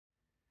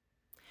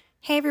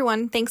Hey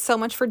everyone, thanks so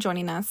much for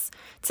joining us.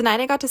 Tonight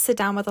I got to sit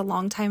down with a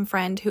longtime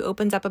friend who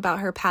opens up about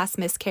her past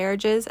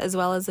miscarriages as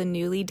well as a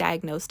newly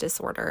diagnosed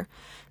disorder.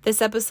 This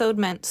episode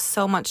meant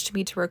so much to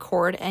me to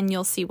record, and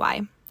you'll see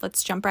why.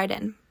 Let's jump right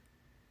in.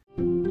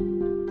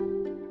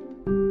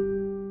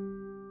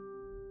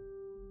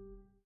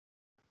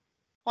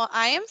 Well,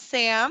 I am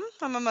Sam.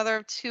 I'm a mother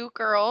of two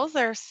girls.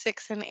 They're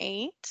 6 and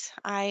 8.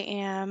 I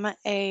am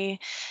a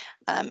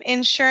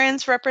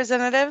insurance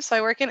representative, so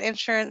I work in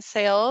insurance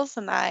sales,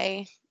 and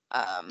I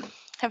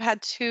have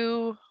had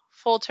 2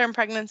 full-term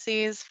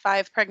pregnancies,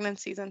 5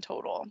 pregnancies in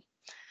total.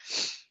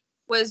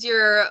 Was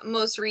your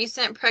most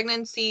recent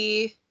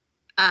pregnancy,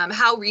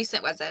 how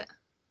recent was it?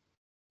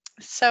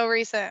 So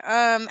recent.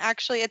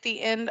 Actually, at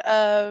the end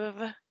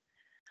of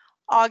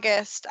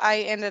August,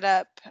 I ended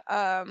up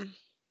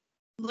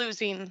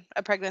losing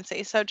a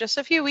pregnancy, so just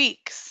a few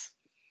weeks.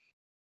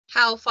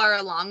 How far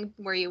along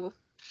were you?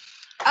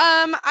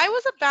 I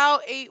was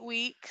about 8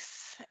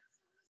 weeks.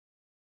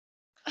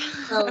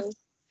 Oh.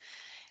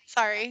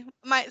 Sorry.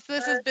 So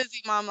this is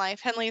busy mom life.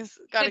 Henley's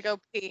got to go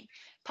pee.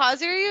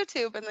 Pause your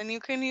YouTube and then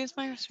you can use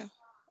my restroom.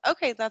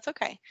 Okay, that's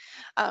okay.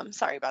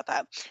 Sorry about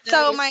that.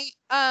 So my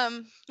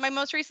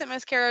most recent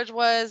miscarriage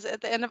was at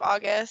the end of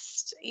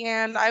August,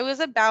 and I was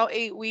about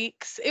 8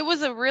 weeks. It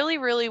was a really,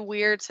 really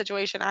weird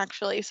situation,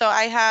 actually. So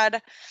I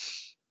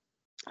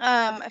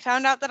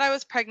found out that I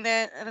was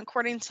pregnant, and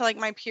according to like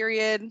my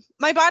period,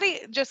 my body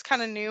just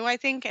kind of knew, I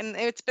think, and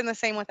it's been the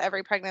same with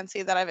every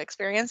pregnancy that I've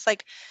experienced.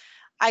 Like,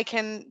 I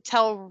can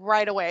tell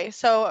right away.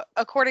 So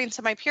according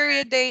to my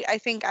period date, I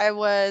think I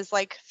was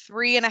like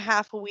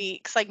 3.5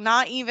 weeks, like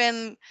not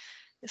even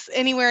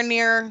anywhere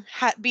near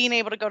being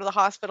able to go to the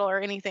hospital or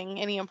anything,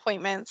 any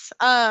appointments.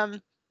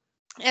 And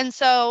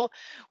so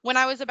when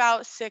I was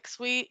about 6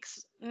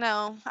 weeks,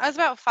 no, I was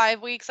about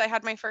 5 weeks, I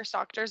had my first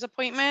doctor's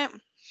appointment,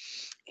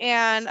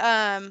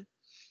 and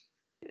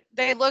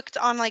they looked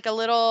on like a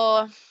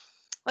little,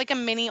 like a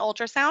mini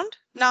ultrasound,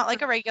 not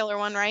like a regular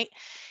one, right?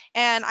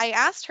 And I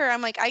asked her,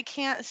 I'm like, I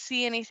can't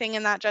see anything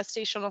in that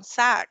gestational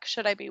sac.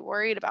 Should I be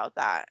worried about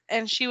that?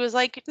 And she was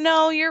like,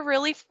 no, you're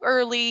really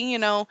early,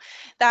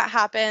 that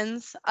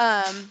happens.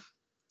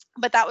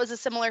 But that was a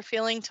similar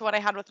feeling to what I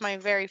had with my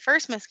very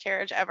first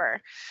miscarriage ever.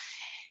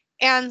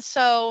 And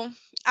so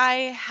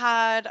I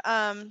had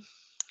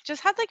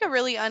just had like a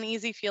really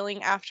uneasy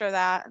feeling after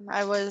that.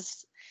 I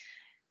was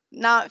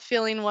not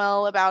feeling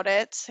well about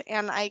it.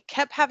 And I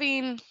kept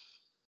having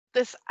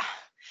this.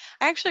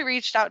 I actually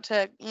reached out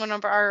to one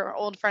of our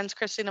old friends,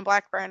 Christina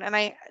Blackburn, and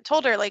I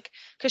told her, like,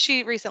 because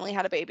she recently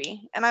had a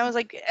baby, and I was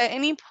like, at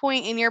any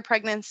point in your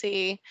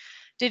pregnancy,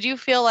 did you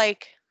feel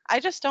like, I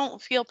just don't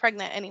feel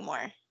pregnant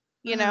anymore,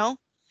 you know?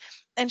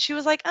 And she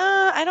was like,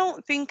 I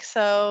don't think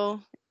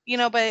so,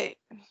 but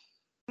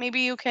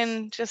maybe you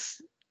can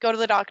just go to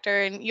the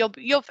doctor and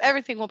you'll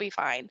everything will be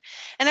fine.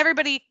 And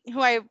everybody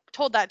who I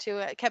told that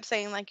to kept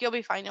saying, like, you'll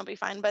be fine,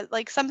 but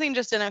like something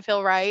just didn't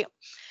feel right.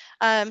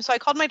 So I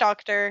called my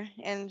doctor,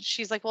 and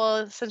she's like,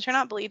 well, since you're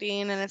not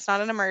bleeding and it's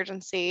not an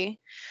emergency,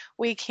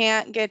 we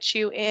can't get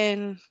you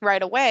in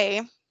right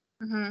away.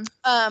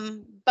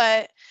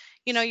 But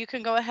you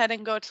can go ahead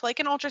and go to like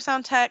an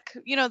ultrasound tech,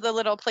 the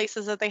little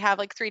places that they have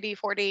like 3D,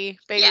 4D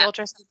baby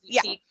ultrasound.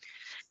 Yeah.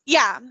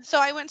 Yeah. So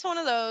I went to one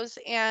of those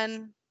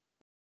and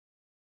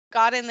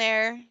got in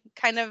there,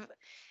 kind of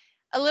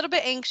a little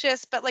bit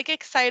anxious, but like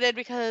excited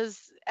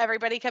because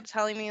everybody kept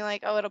telling me,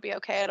 like, oh, it'll be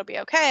okay. It'll be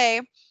okay.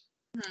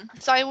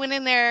 So I went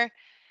in there.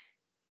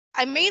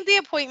 I made the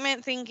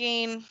appointment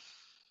thinking,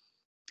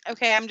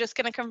 okay, I'm just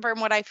going to confirm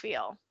what I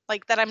feel,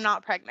 like that I'm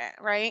not pregnant,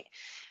 right?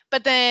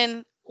 But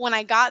then when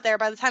I got there,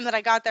 by the time that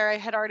I got there, I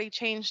had already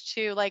changed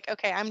to like,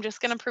 okay, I'm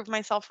just going to prove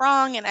myself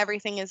wrong and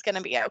everything is going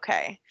to be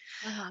okay.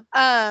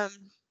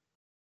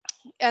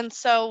 And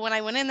so when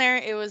I went in there,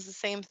 it was the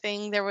same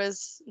thing. There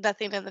was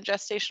nothing in the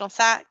gestational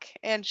sac.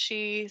 And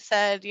she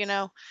said,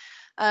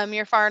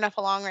 you're far enough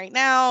along right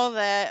now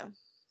that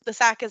the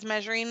sac is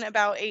measuring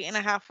about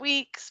 8.5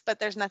 weeks, but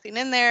there's nothing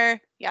in there,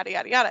 yada,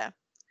 yada, yada.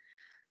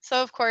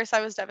 So, of course,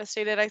 I was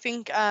devastated. I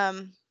think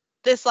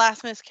this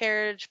last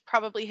miscarriage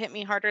probably hit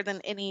me harder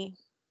than any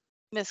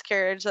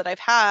miscarriage that I've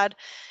had.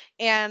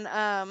 And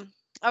I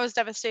was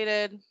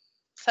devastated,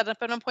 set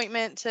up an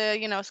appointment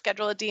to,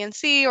 schedule a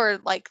DNC or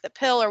like the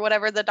pill or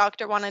whatever the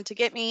doctor wanted to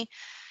get me.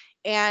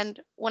 And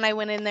when I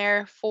went in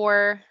there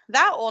for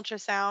that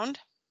ultrasound,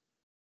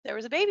 there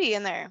was a baby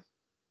in there.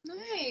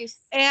 Nice.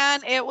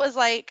 And it was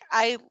like,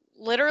 I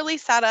literally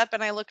sat up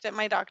and I looked at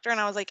my doctor and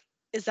I was like,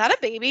 is that a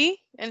baby?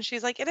 And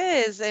she's like, it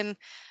is. And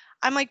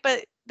I'm like,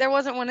 but there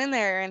wasn't one in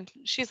there. And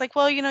she's like,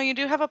 well, you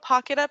do have a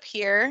pocket up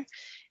here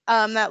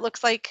that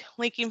looks like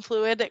leaking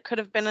fluid. It could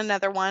have been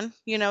another one,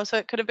 so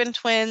it could have been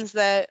twins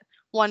that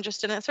one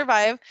just didn't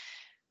survive.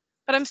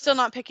 But I'm still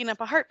not picking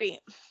up a heartbeat.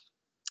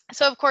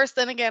 So, of course,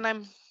 then again,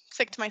 I'm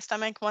sick to my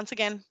stomach once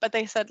again. But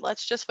they said,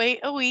 let's just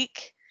wait a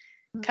week,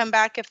 come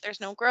back. If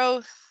there's no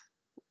growth,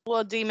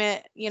 we'll deem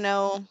it,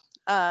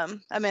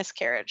 a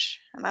miscarriage.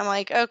 And I'm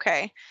like,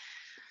 okay.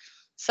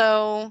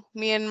 So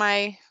me and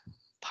my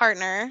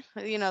partner,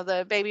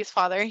 the baby's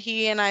father,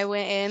 he and I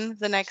went in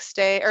the next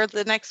day or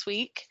the next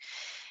week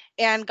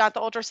and got the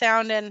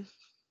ultrasound, and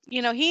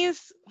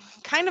he's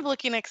kind of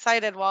looking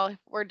excited while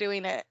we're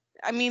doing it.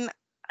 I mean,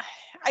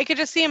 I could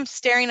just see him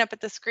staring up at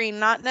the screen,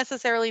 not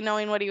necessarily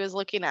knowing what he was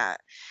looking at,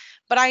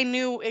 but I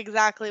knew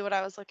exactly what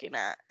I was looking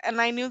at.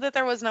 And I knew that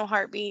there was no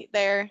heartbeat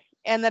there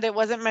and that it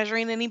wasn't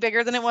measuring any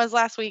bigger than it was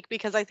last week,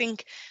 because I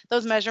think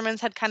those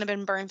measurements had kind of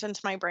been burnt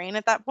into my brain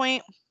at that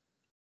point.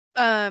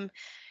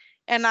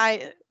 And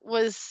I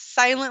was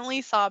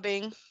silently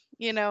sobbing,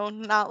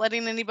 not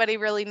letting anybody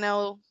really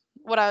know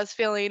what I was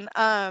feeling.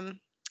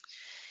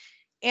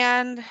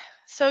 And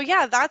so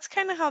yeah, that's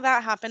kind of how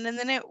that happened. And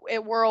then it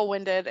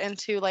whirlwinded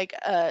into like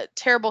a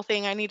terrible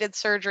thing. I needed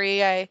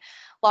surgery. I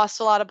lost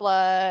a lot of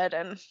blood,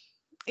 and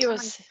it Oh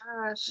was,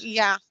 my gosh.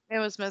 yeah, it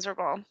was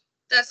miserable.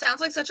 That sounds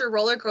like such a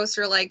roller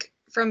coaster, like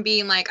from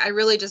being like, I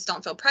really just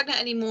don't feel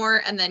pregnant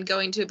anymore, and then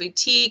going to a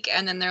boutique,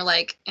 and then they're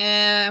like,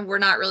 we're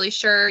not really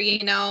sure,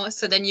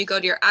 So then you go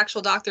to your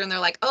actual doctor and they're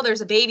like, oh, there's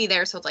a baby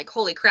there. So it's like,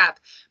 holy crap.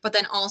 But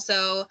then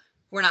also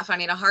we're not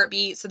finding a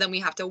heartbeat. So then we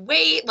have to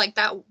wait. Like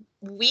that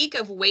week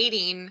of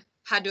waiting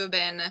had to have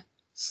been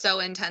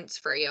so intense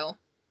for you.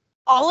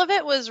 All of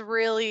it was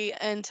really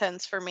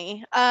intense for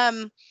me.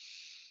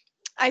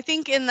 I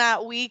think in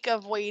that week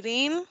of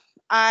waiting,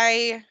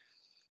 I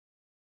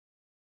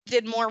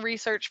did more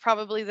research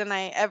probably than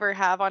I ever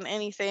have on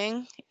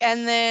anything.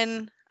 And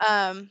then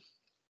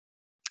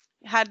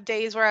had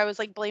days where I was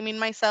like blaming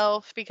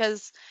myself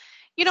because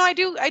I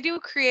do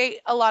create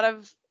a lot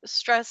of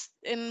stress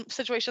in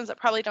situations that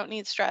probably don't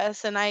need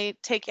stress, and I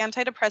take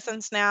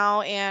antidepressants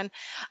now, and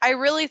I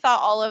really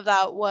thought all of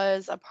that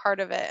was a part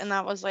of it, and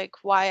that was like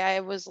why I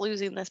was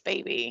losing this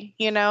baby.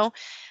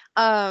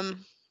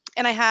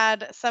 And I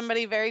had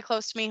somebody very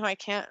close to me who I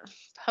can't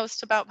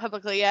post about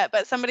publicly yet,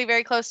 but somebody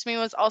very close to me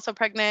was also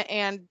pregnant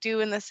and due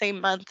in the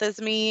same month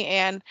as me.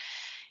 And,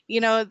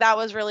 that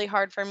was really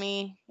hard for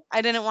me.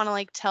 I didn't want to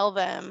like tell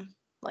them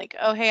like,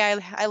 oh, hey,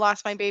 I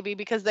lost my baby,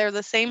 because they're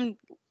the same,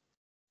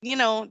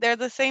 they're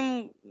the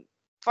same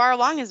far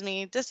along as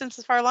me, distance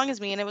as far along as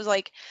me. And it was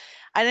like,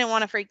 I didn't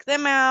want to freak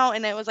them out.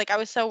 And it was like, I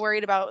was so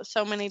worried about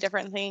so many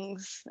different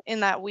things in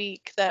that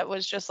week that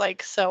was just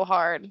like so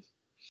hard.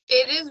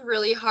 It is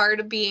really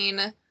hard being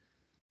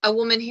a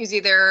woman who's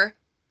either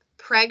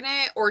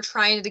pregnant or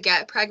trying to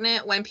get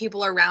pregnant when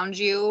people around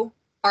you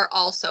are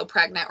also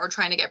pregnant or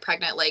trying to get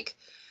pregnant. Like,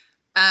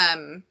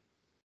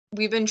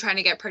 we've been trying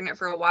to get pregnant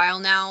for a while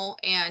now,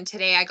 and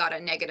today I got a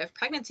negative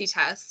pregnancy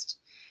test.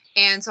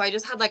 And so I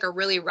just had like a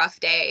really rough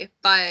day,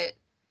 but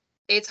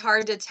it's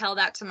hard to tell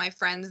that to my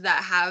friends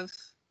that have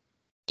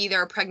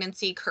either a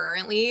pregnancy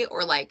currently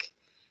or like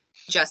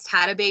just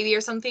had a baby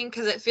or something,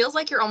 because it feels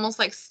like you're almost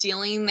like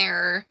stealing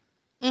their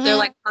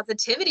like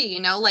positivity,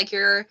 like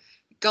you're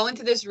going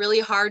through this really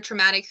hard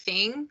traumatic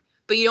thing,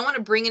 but you don't want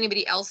to bring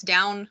anybody else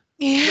down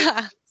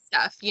Yeah. with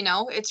stuff,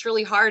 it's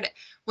really hard.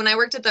 When I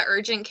worked at the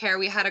urgent care,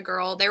 we had a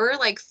girl, there were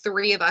like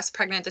 3 of us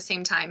pregnant at the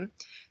same time,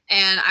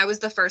 and I was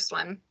the first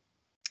one.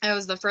 I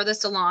was the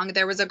furthest along.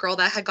 There was a girl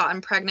that had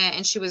gotten pregnant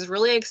and she was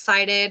really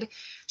excited.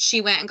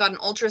 She went and got an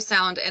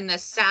ultrasound, and the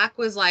sac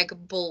was like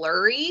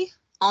blurry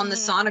on the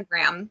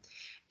sonogram.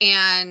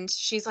 And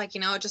she's like,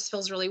 it just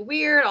feels really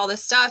weird, all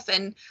this stuff.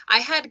 And I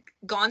had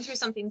gone through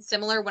something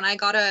similar when I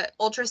got a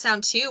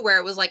ultrasound too, where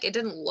it was like, it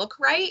didn't look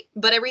right,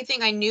 but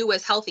everything I knew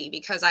was healthy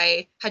because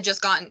I'd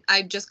just gone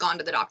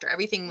to the doctor.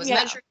 Everything was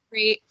measured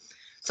great.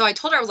 So I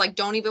told her, I was like,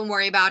 don't even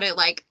worry about it.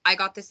 Like, I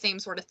got the same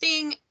sort of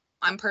thing.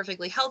 I'm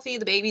perfectly healthy.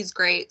 The baby's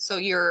great. So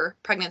your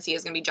pregnancy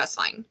is going to be just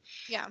fine.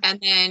 Yeah.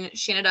 And then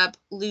she ended up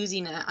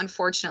losing it,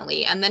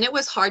 unfortunately. And then it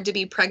was hard to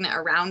be pregnant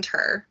around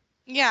her.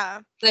 Yeah.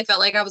 I felt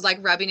like I was like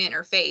rubbing it in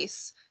her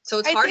face. So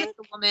it's hard as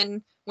a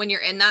woman when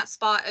you're in that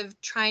spot of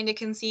trying to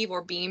conceive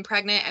or being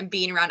pregnant and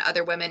being around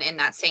other women in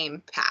that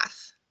same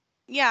path.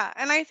 Yeah.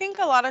 And I think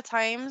a lot of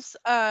times,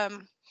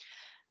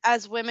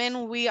 as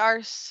women, we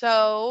are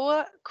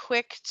so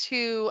quick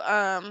to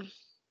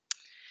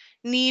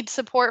need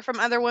support from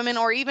other women,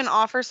 or even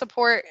offer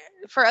support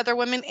for other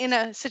women in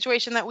a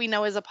situation that we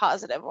know is a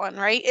positive one,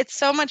 right? It's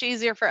so much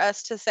easier for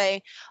us to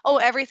say, oh,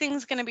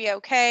 everything's going to be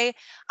okay.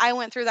 I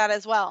went through that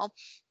as well.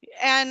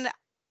 And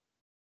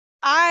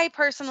I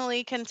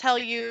personally can tell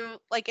you,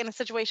 like in a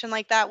situation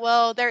like that,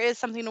 well, there is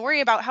something to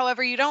worry about.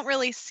 However, you don't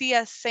really see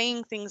us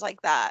saying things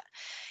like that.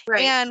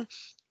 Right. And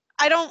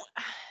I don't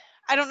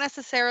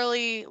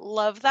necessarily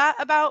love that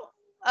about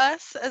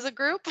us as a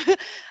group.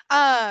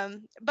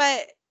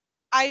 But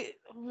I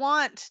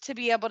want to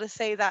be able to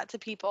say that to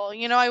people.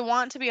 I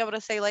want to be able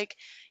to say like,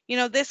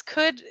 this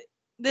could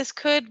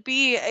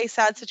be a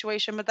sad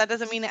situation, but that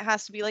doesn't mean it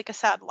has to be like a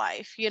sad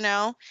life.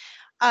 And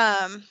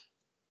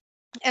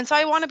so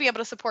I want to be able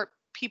to support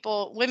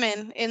people,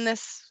 women in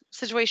this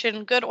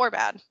situation, good or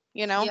bad.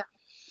 Yeah.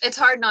 It's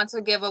hard not to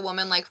give a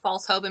woman like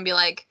false hope and be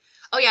like,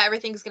 oh yeah,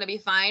 everything's going to be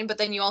fine. But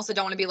then you also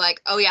don't want to be like,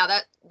 oh yeah,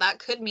 that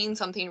could mean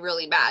something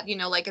really bad.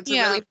 Like it's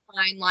a really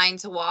fine line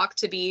to walk,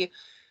 to be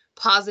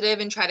positive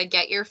and try to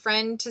get your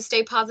friend to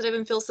stay positive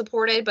and feel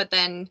supported, but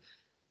then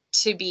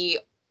to be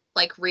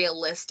like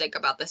realistic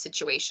about the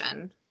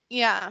situation.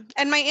 Yeah.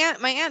 And my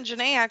aunt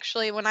Janae,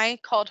 actually, when I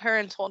called her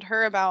and told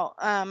her about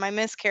my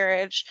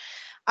miscarriage,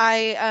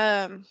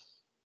 I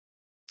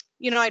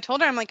I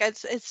told her, I'm like,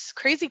 it's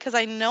crazy because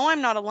I know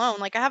I'm not alone.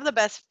 Like, I have the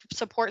best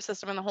support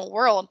system in the whole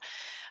world,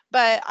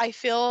 but I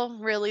feel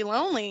really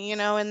lonely,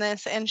 in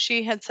this. And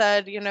she had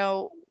said,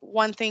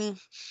 one thing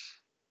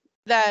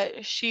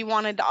that she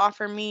wanted to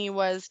offer me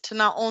was to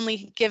not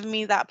only give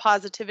me that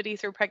positivity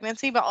through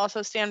pregnancy, but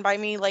also stand by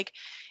me, like,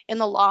 in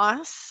the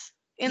loss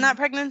in that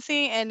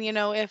pregnancy. And,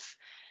 if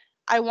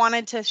I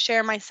wanted to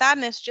share my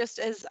sadness just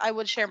as I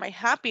would share my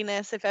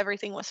happiness if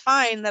everything was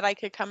fine, that I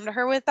could come to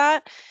her with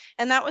that.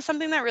 And that was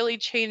something that really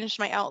changed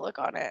my outlook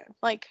on it.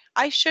 Like,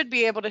 I should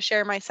be able to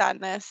share my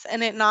sadness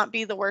and it not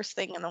be the worst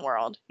thing in the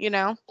world, you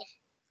know?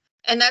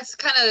 And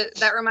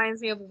that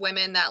reminds me of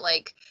women that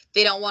like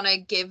they don't want to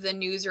give the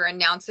news or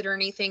announce it or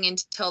anything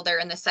until they're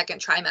in the second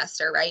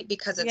trimester, right?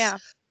 Because it's Yeah.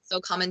 so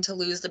common to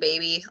lose the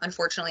baby.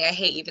 Unfortunately, I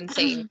hate even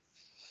saying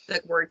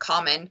the word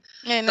common,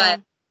 I but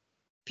know.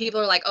 people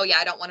are like, oh yeah,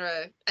 I don't want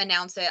to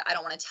announce it. I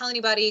don't want to tell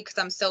anybody because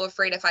I'm so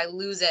afraid if I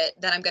lose it,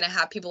 then I'm going to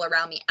have people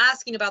around me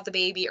asking about the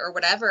baby or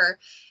whatever.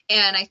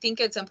 And I think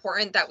it's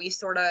important that we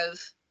sort of,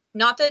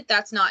 not that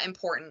that's not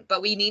important,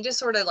 but we need to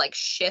sort of like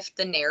shift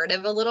the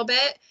narrative a little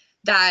bit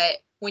that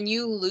when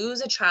you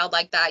lose a child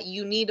like that,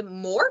 you need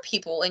more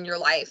people in your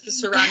life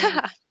surrounding you,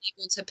 Yeah.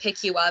 able to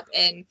pick you up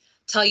and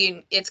tell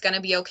you it's going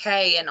to be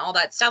okay and all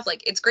that stuff.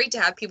 Like, it's great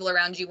to have people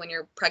around you when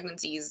your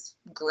pregnancy is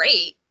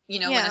great,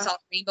 when it's Yeah. all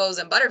rainbows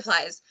and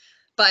butterflies.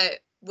 But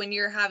when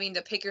you're having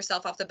to pick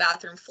yourself off the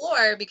bathroom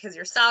floor because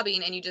you're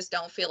sobbing and you just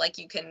don't feel like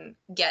you can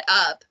get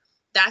up,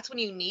 that's when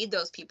you need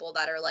those people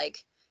that are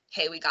like,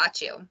 hey, we got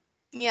you.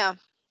 Yeah.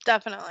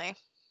 Definitely.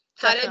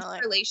 How did Definitely.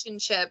 your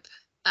relationship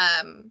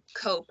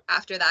cope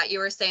after that? You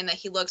were saying that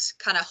he looked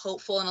kind of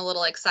hopeful and a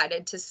little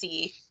excited to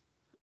see.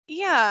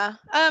 Yeah.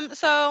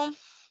 So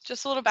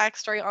just a little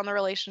backstory on the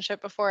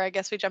relationship before I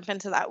guess we jump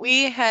into that.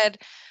 We had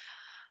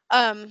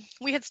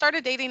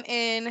started dating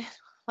in,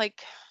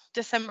 like,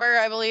 December,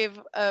 I believe,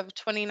 of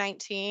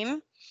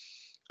 2019.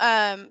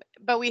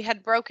 But we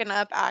had broken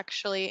up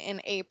actually in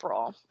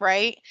April,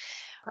 right?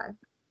 Okay.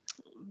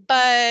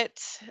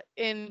 But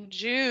in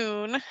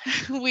June,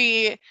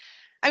 we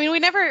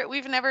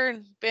we've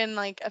never been,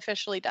 like,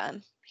 officially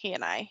done, he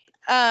and I.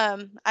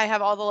 I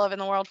have all the love in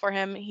the world for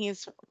him.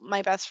 He's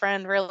my best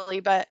friend,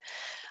 really. But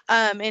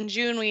in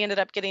June, we ended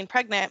up getting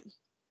pregnant.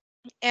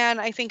 And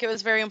I think it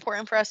was very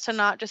important for us to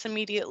not just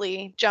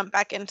immediately jump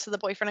back into the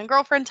boyfriend and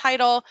girlfriend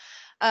title.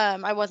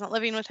 I wasn't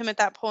living with him at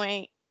that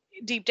point.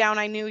 Deep down,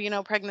 I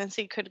knew,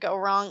 pregnancy could go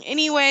wrong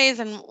anyways.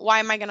 And why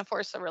am I going to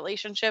force a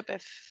relationship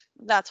if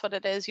that's what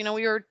it is? We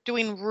were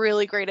doing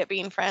really great at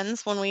being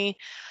friends when we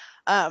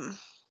um,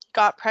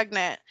 got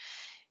pregnant.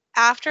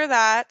 After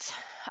that,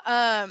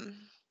 um,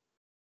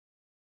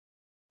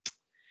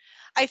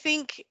 I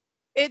think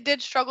it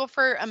did struggle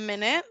for a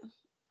minute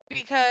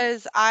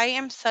because I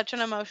am such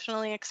an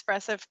emotionally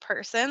expressive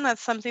person.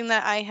 That's something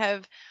that I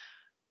have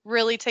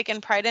really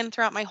taken pride in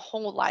throughout my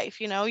whole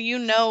life. You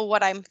know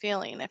what I'm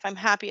feeling, if I'm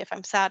happy, if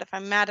I'm sad, if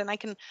I'm mad, and I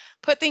can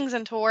put things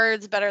into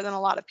words better than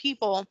a lot of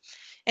people,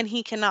 and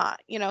he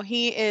cannot.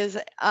 He is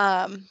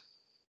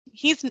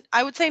he's,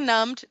 I would say,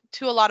 numbed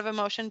to a lot of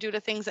emotion due to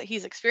things that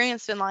he's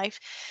experienced in life.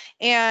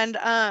 And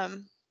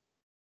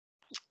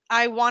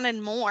I wanted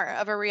more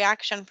of a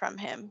reaction from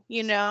him.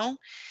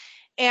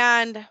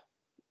 And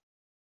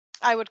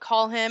I would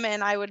call him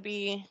and I would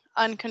be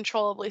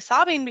uncontrollably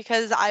sobbing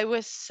because I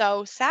was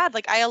so sad.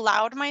 Like, I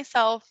allowed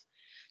myself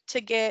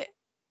to get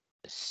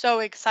so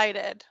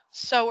excited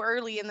so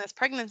early in this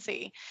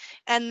pregnancy.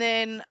 And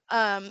then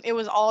it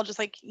was all just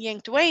like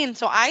yanked away. And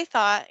so I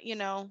thought,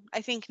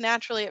 I think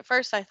naturally at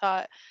first I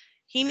thought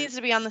he needs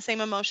to be on the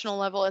same emotional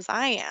level as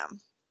I am.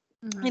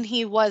 Mm-hmm. And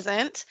he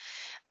wasn't.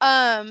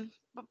 Um,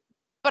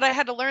 but I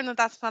had to learn that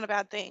that's not a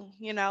bad thing,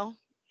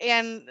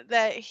 and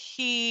that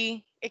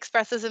he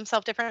expresses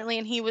himself differently,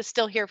 and he was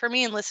still here for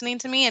me and listening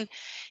to me. And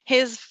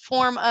his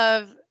form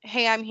of,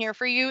 hey, I'm here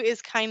for you,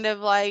 is kind of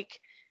like,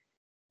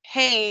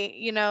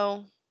 hey,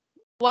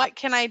 what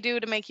can I do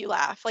to make you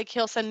laugh? Like,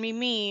 he'll send me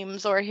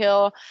memes, or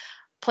he'll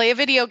play a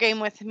video game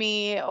with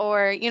me,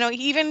 or,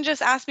 he even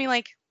just asked me,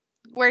 like,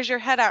 where's your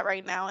head at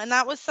right now? And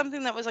that was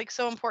something that was, like,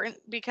 so important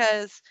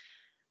because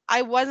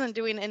I wasn't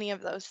doing any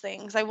of those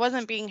things. I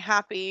wasn't being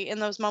happy in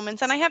those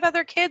moments. And I have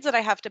other kids that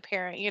I have to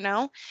parent.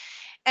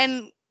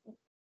 And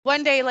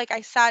one day, like, I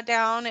sat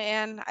down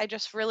and I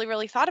just really,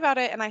 really thought about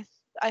it. And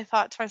I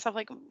thought to myself,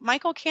 like,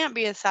 Michael can't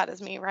be as sad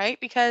as me, right?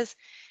 Because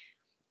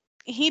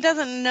he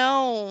doesn't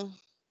know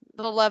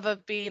the love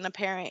of being a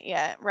parent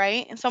yet,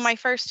 right? And so my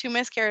first two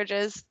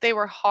miscarriages, they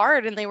were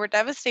hard and they were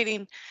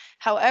devastating.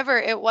 However,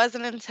 it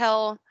wasn't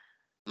until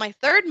my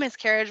third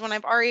miscarriage, when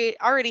I've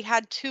already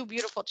had two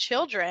beautiful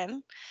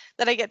children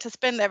that I get to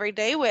spend every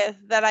day with,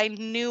 that I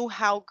knew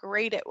how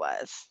great it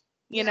was,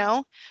 you Yeah.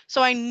 know?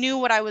 So I knew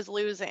what I was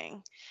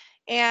losing.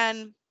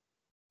 And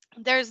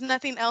there's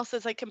nothing else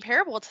that's, like,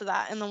 comparable to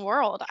that in the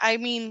world. I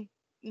mean,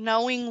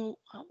 knowing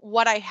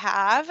what I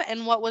have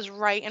and what was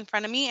right in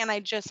front of me and I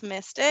just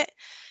missed it,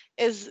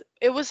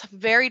 it was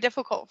very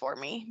difficult for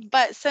me.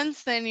 But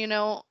since then,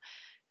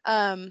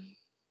 um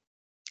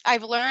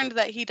I've learned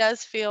that he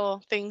does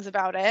feel things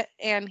about it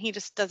and he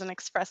just doesn't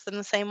express them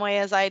the same way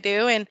as I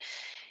do. And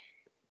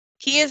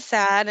he is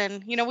sad.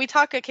 And, we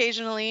talk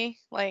occasionally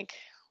like,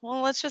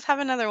 well, let's just have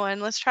another one.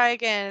 Let's try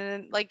again.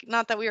 And like,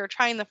 not that we were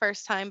trying the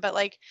first time, but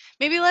like,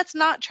 maybe let's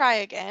not try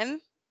again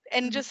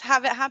and Mhm. just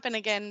have it happen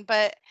again.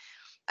 But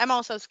I'm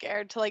also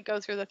scared to like go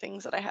through the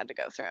things that I had to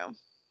go through.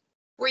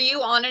 Were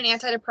you on an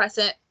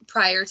antidepressant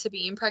prior to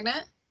being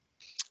pregnant?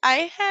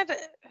 I had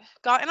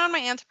gotten on my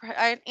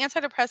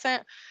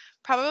antidepressant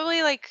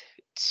probably like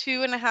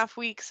 2.5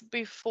 weeks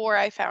before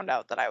I found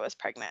out that I was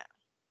pregnant.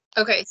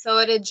 Okay, so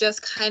it had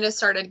just kind of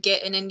started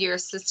getting into your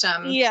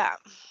system. Yeah.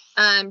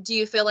 Do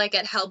you feel like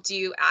it helped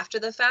you after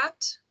the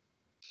fact?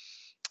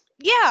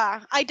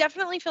 Yeah, I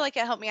definitely feel like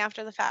it helped me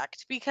after the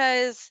fact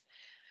because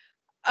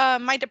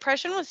my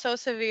depression was so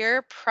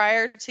severe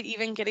prior to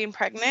even getting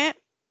pregnant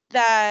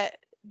that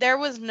there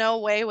was no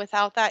way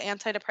without that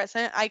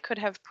antidepressant I could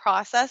have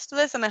processed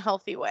this in a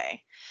healthy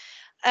way.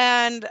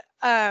 And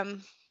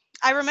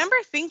I remember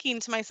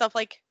thinking to myself,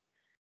 like,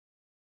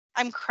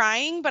 I'm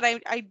crying, but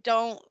I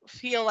don't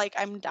feel like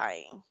I'm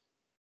dying.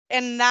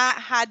 And that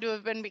had to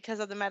have been because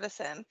of the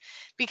medicine.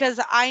 Because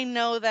I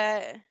know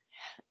that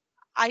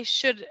I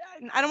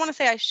don't want to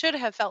say I should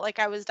have felt like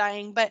I was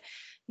dying, but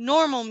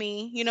normal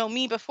me,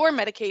 me before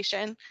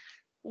medication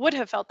would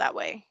have felt that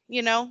way.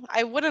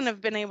 I wouldn't have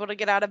been able to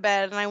get out of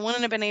bed and I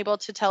wouldn't have been able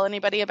to tell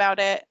anybody about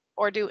it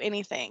or do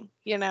anything.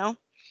 So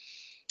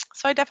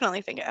I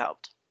definitely think it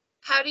helped.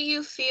 How do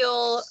you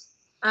feel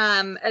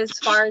as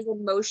far as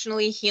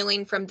emotionally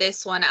healing from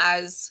this one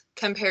as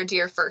compared to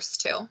your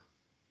first two?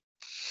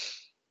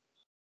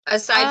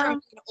 Aside from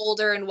Um, being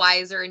older and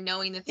wiser and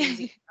knowing the things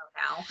that you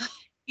know now.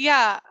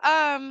 yeah,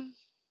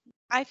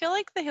 I feel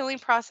like the healing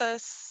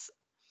process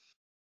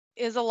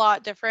is a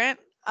lot different.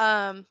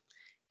 And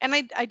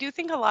I do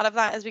think a lot of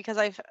that is because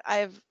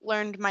I've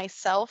learned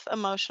myself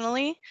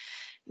emotionally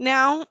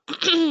now.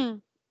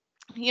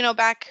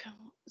 Back,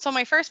 so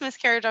my first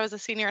miscarriage, I was a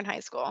senior in high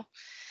school.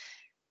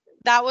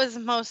 That was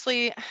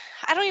mostly,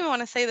 I don't even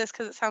want to say this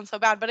because it sounds so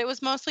bad, but it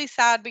was mostly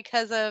sad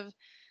because of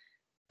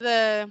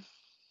the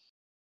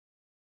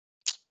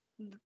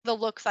the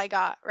looks I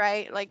got,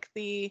 right? Like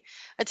the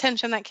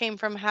attention that came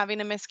from having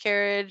a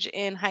miscarriage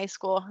in high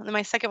school. And then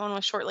my second one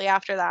was shortly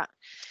after that,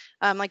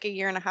 like a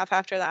year and a half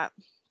after that.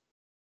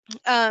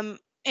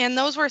 And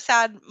those were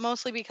sad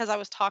mostly because I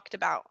was talked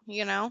about.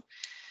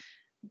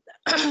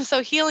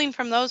 So healing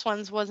from those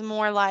ones was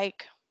more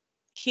like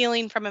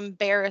healing from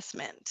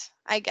embarrassment,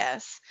 I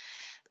guess.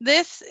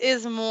 This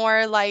is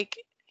more like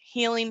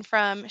healing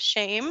from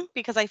shame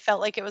because I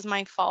felt like it was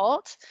my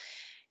fault.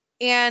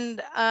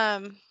 And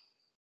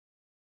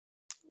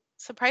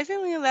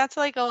surprisingly, that's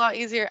like a lot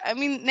easier. I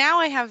mean, now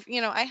I have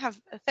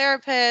a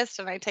therapist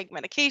and I take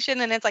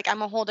medication and it's like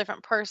I'm a whole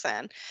different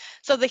person.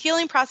 So the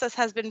healing process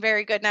has been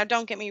very good. Now,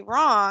 don't get me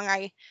wrong.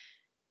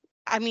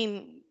 I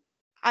mean,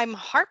 I'm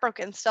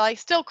heartbroken still. I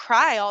still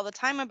cry all the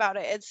time about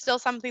it. It's still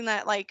something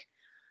that like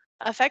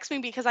affects me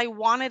because I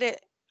wanted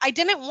it. I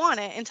didn't want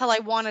it until I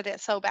wanted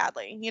it so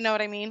badly. You know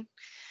what I mean?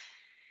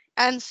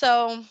 And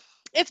so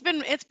it's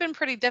been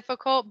pretty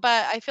difficult,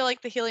 but I feel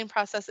like the healing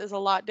process is a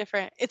lot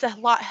different. It's a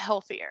lot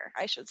healthier,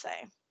 I should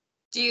say.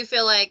 Do you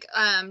feel like,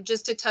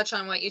 just to touch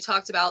on what you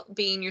talked about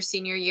being your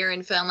senior year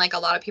and feeling like a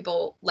lot of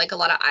people, like a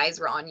lot of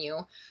eyes were on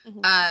you?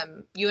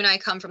 You and I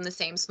come from the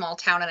same small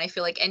town, and I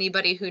feel like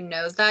anybody who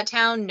knows that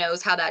town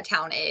knows how that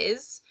town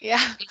is.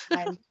 Yeah.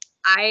 And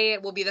I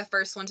will be the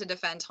first one to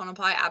defend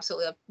Tonopah. I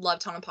absolutely love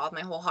Tonopah with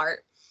my whole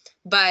heart.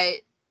 But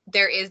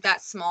there is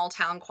that small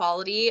town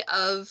quality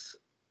of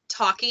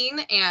talking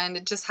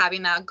and just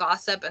having that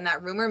gossip and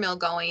that rumor mill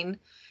going.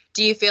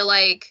 Do you feel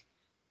like,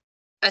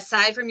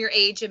 aside from your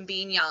age and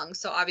being young,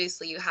 so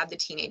obviously you have the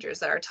teenagers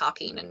that are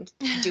talking and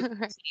do what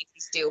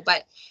teenagers do,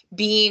 but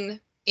being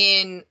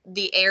in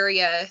the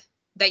area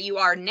that you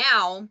are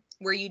now,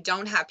 where you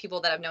don't have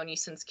people that have known you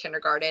since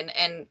kindergarten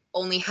and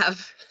only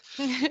have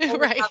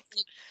Right. like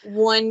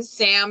one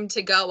Sam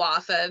to go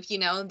off of,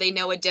 they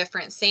know a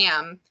different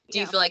Sam. Do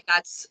you Yeah. feel like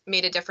that's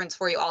made a difference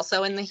for you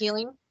also in the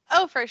healing?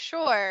 Oh, for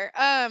sure.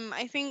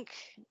 I think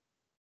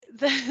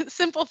the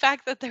simple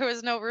fact that there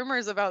was no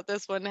rumors about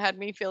this one had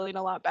me feeling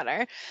a lot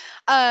better.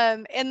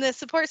 And the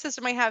support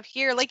system I have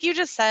here, like you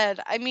just said,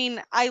 I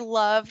mean, I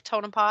love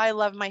Tonopah. I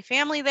love my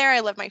family there. I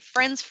love my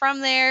friends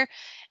from there.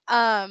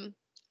 Um,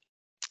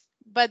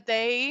 but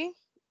they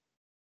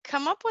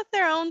come up with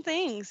their own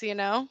things.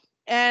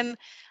 And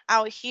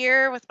out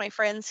here with my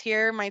friends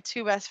here, my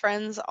two best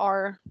friends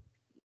are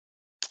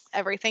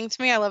everything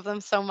to me. I love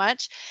them so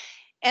much.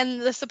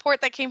 And the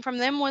support that came from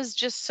them was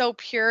just so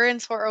pure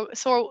and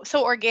so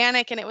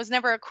organic, and it was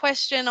never a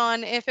question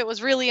on if it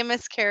was really a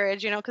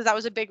miscarriage, because that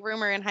was a big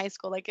rumor in high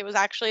school, like it was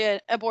actually an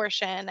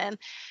abortion, and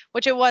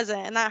which it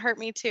wasn't, and that hurt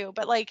me too.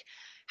 But like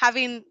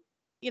having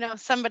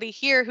somebody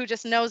here who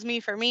just knows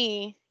me for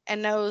me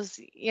and knows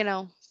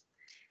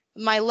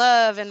my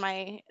love and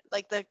my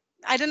like the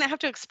I didn't have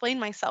to explain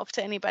myself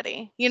to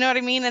anybody. You know what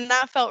I mean? And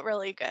that felt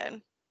really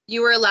good.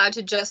 You were allowed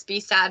to just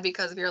be sad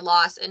because of your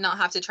loss and not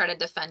have to try to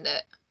defend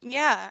it.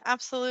 Yeah,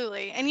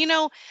 absolutely. And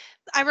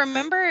I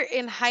remember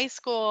in high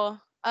school,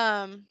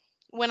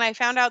 when I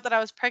found out that I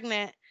was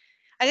pregnant,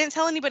 I didn't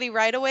tell anybody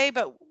right away,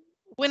 but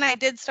when I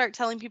did start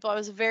telling people, I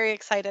was very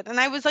excited. And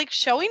I was like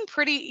showing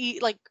pretty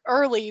like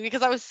early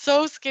because I was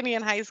so skinny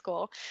in high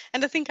school.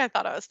 And to think I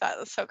thought I was fat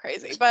was so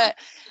crazy. But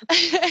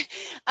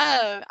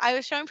I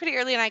was showing pretty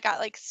early and I got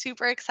like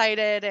super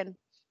excited. And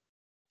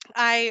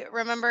I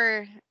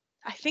remember,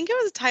 I think it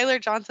was Tyler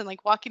Johnson,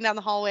 like walking down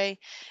the hallway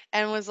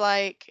and was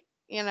like,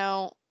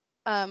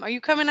 are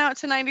you coming out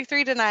to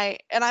 93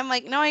 tonight? And I'm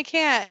like, no, I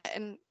can't.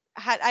 And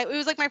it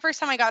was like my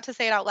first time I got to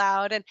say it out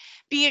loud and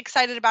be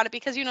excited about it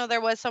because,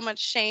 there was so much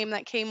shame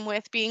that came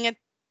with being a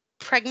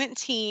pregnant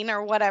teen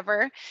or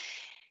whatever.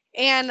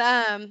 And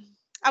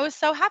I was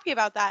so happy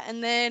about that.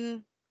 And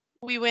then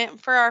we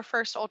went for our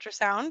first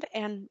ultrasound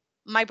and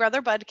my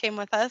brother Bud came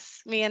with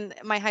us, me and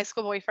my high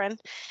school boyfriend.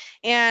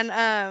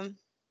 And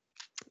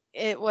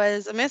it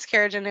was a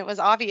miscarriage and it was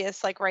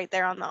obvious like right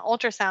there on the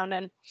ultrasound.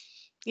 And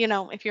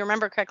if you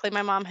remember correctly,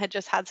 my mom had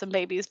just had some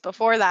babies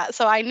before that,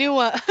 so I knew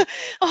what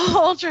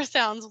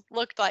ultrasounds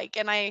looked like,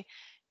 and I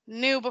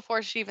knew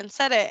before she even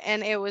said it.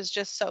 And it was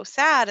just so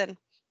sad. And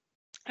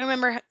I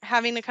remember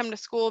having to come to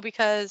school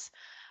because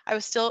I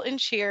was still in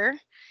cheer,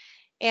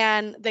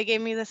 and they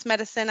gave me this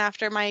medicine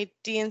after my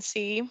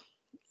DNC,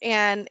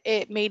 and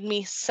it made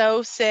me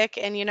so sick.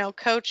 And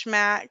Coach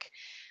Mac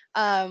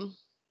um,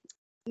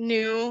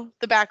 knew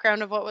the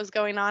background of what was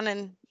going on,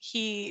 and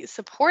he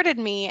supported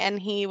me, and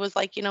he was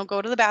like,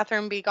 go to the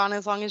bathroom, be gone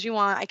as long as you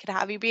want. I could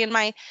have you be in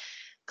my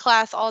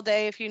class all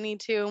day if you need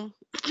to.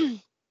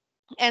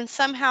 And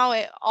somehow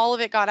all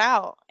of it got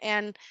out,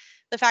 and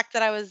the fact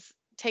that I was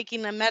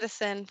taking the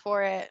medicine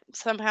for it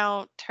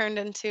somehow turned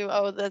into,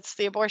 oh, that's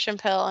the abortion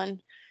pill,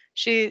 and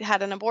she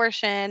had an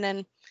abortion.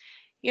 And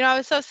I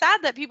was so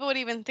sad that people would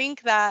even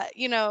think that.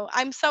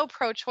 I'm so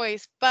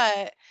pro-choice,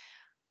 but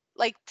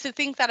like to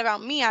think that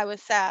about me, I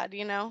was sad.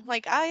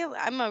 Like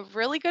I'm a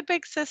really good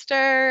big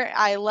sister.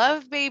 I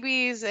love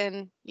babies,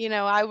 and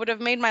I would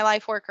have made my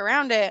life work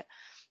around it.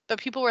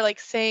 But people were like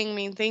saying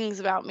mean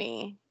things about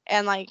me.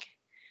 And like,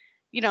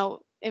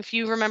 if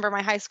you remember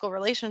my high school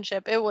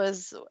relationship, it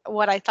was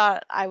what I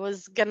thought I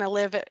was gonna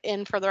live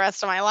in for the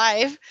rest of my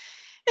life.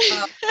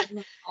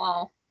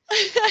 Oh,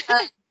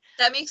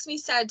 that makes me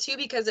sad too,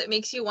 because it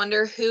makes you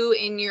wonder who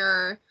in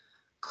your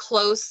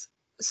close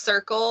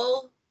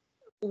circle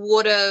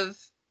would have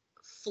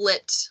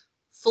flipped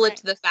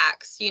Right. the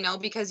facts,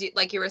 because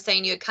like you were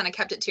saying, you had kind of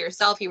kept it to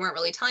yourself. You weren't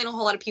really telling a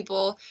whole lot of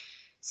people.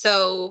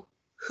 So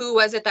who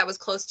was it that was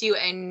close to you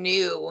and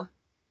knew,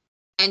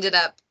 ended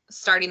up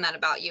starting that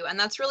about you? And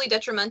that's really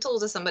detrimental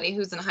to somebody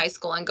who's in high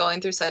school and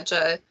going through such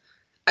a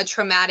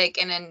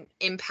traumatic and an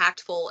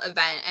impactful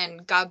event.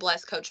 And God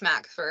bless Coach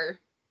Mac for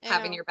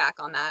having your back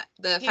on that.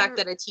 The He fact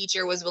that a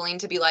teacher was willing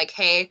to be like,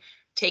 hey,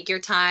 take your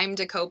time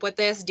to cope with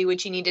this, do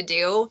what you need to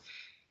do,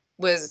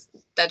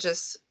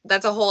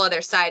 that's a whole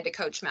other side to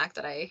Coach Mac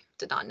that I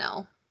did not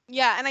know.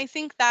 Yeah, and I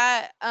think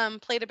that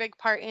played a big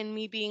part in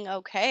me being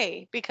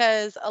okay,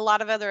 because a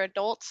lot of other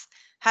adults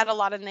had a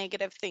lot of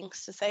negative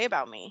things to say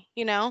about me,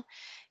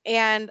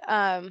 and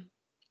I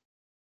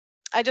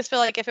just feel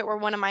like if it were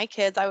one of my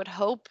kids, I would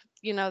hope,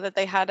 that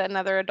they had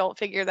another adult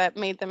figure that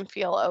made them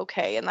feel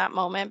okay in that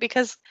moment,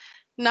 because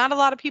not a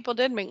lot of people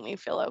did make me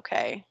feel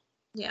okay.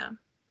 Yeah.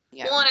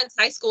 Yeah. Well, and it's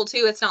high school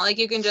too. It's not like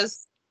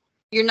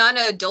you're not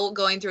an adult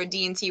going through a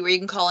D&C where you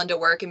can call into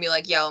work and be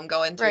like, yo, I'm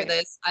going through Right.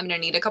 this. I'm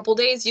going to need a couple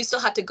days. You still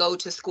have to go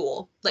to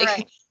school. Like,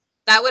 Right.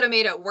 that would have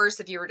made it worse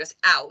if you were just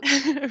out.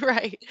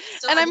 Right. You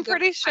still And had to I'm go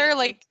pretty try to sure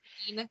like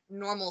maintain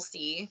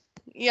normalcy.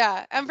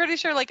 yeah, I'm pretty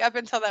sure like up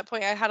until that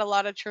point I had a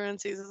lot of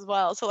truancies as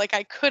well. So like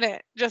I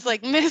couldn't just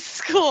like miss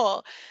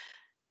school.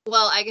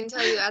 Well, I can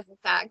tell you as a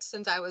fact,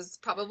 since I was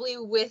probably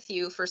with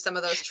you for some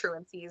of those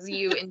truancies,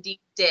 you indeed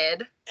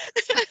did.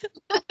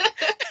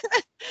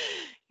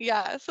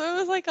 Yeah, so it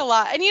was like a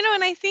lot. And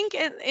and I think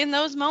in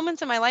those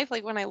moments in my life,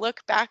 like when I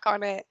look back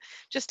on it,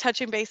 just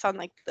touching base on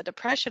like the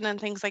depression and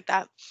things like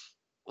that,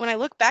 when I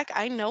look back,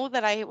 I know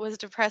that I was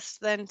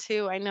depressed then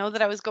too. I know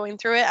that I was going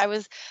through it. I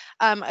was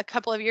a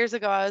couple of years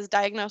ago, I was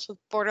diagnosed with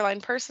borderline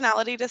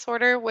personality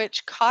disorder,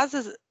 which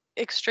causes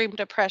extreme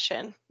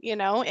depression,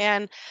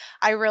 and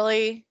I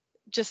really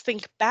just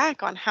think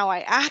back on how I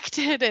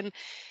acted, and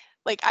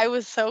like I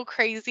was so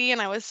crazy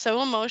and I was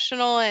so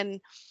emotional. And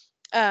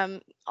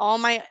all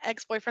my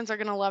ex-boyfriends are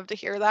gonna love to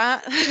hear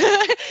that.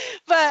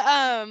 But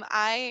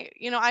I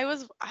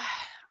was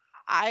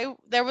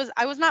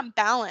I was not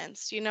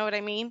balanced, you know what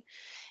I mean?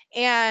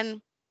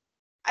 And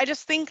I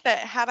just think that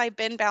had I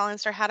been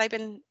balanced, or had I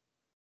been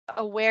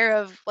aware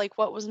of like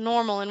what was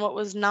normal and what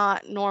was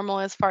not normal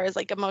as far as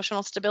like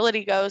emotional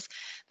stability goes,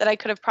 that I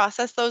could have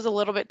processed those a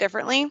little bit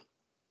differently.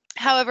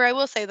 However, I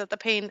will say that the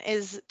pain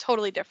is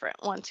totally different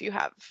once you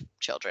have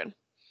children.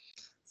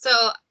 So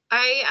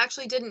I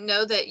actually didn't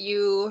know that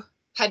you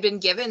had been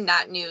given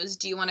that news.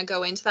 Do you want to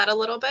go into that a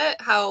little bit?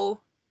 How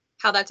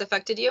that's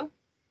affected you?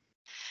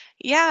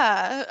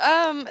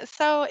 Yeah.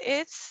 So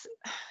it's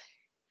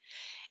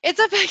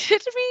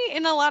affected me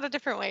in a lot of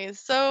different ways.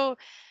 So,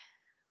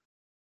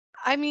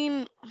 I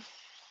mean,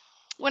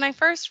 when I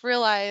first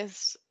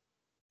realized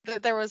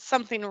that there was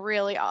something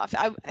really off,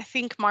 I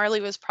think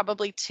Marley was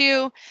probably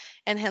 2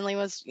 and Henley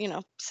was,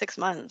 6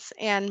 months.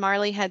 And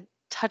Marley had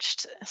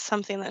touched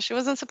something that she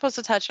wasn't supposed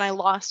to touch. And I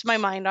lost my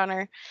mind on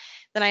her.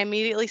 Then I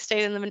immediately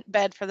stayed in the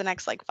bed for the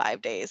next like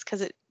 5 days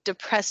because it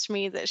depressed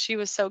me that she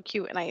was so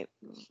cute and I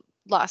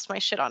lost my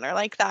shit on her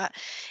like that.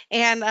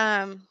 And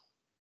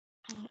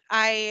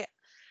I,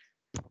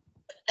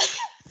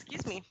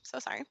 excuse me, so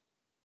sorry.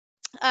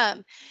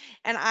 Um,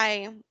 and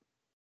I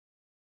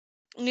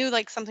knew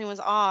like something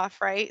was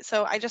off, right?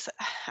 So I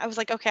was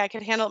like, okay, I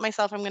can handle it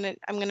myself. I'm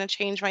gonna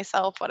change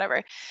myself,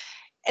 whatever.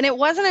 And it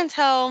wasn't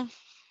until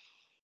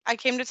I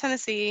came to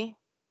Tennessee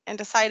and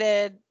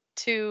decided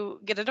to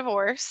get a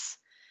divorce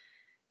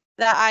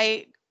that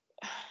I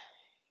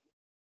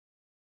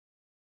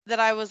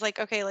was like,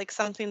 okay, like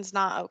something's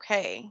not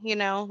okay,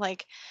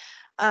 like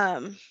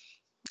um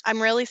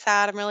I'm really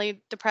sad, I'm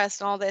really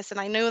depressed and all this, and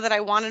I knew that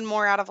I wanted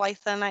more out of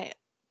life than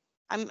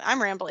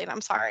I'm rambling,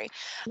 I'm sorry.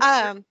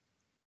 Um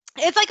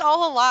it's like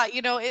all a lot,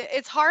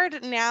 it's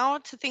hard now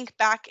to think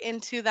back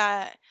into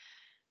that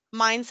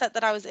mindset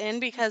that I was in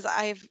because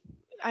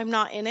I'm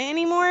not in it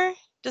anymore.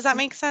 Does that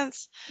make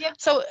sense? Yeah.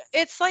 So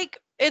it's like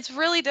it's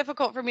really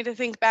difficult for me to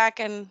think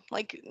back and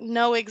like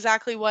know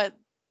exactly what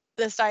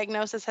this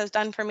diagnosis has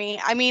done for me.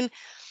 I mean,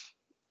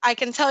 I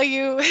can tell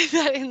you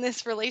that in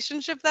this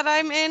relationship that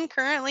I'm in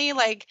currently,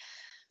 like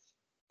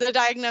the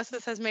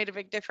diagnosis has made a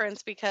big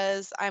difference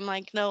because I'm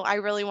like, no, I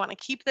really want to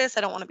keep this.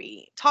 I don't want to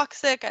be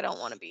toxic. I don't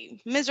want to be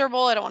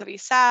miserable. I don't want to be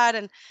sad.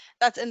 And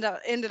that's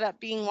ended up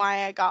being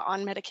why I got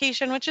on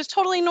medication, which is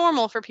totally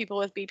normal for people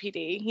with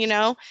BPD.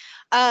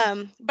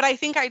 But I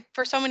think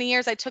for so many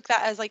years, I took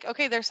that as like,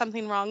 okay, there's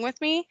something wrong with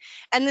me.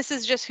 And this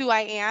is just who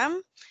I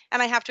am. And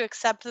I have to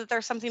accept that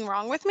there's something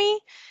wrong with me.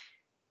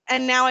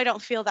 And now I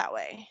don't feel that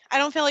way. I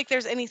don't feel like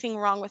there's anything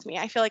wrong with me.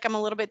 I feel like I'm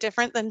a little bit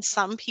different than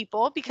some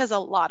people because a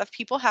lot of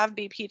people have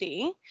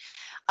BPD.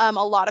 A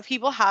lot of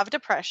people have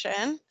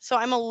depression. So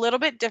I'm a little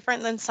bit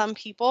different than some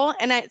people.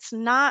 And it's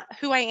not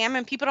who I am.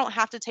 And people don't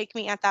have to take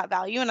me at that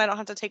value. And I don't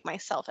have to take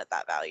myself at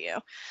that value.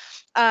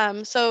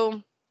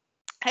 So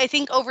I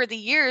think over the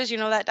years,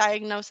 that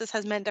diagnosis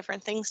has meant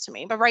different things to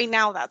me. But right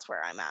now, that's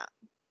where I'm at.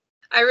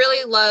 I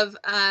really love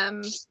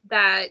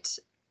that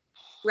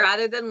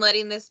rather than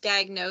letting this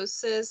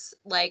diagnosis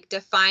like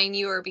define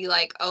you or be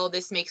like, oh,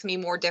 this makes me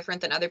more different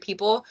than other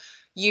people,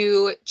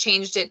 you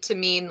changed it to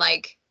mean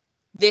like,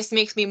 this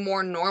makes me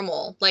more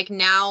normal. Like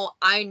now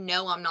I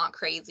know I'm not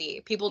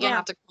crazy. People don't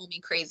have to call me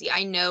crazy.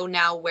 I know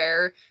now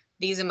where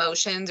these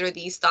emotions or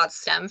these thoughts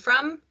stem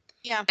from.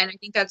 Yeah. And I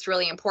think that's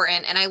really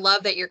important. And I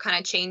love that you're kind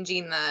of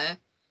changing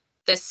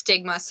the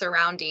stigma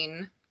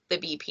surrounding the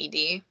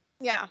BPD.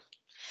 Yeah.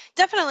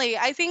 Definitely.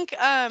 I think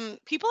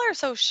people are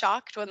so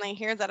shocked when they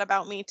hear that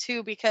about me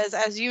too, because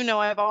as you know,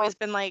 I've always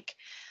been like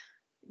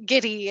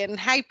giddy and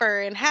hyper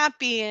and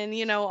happy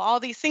and, all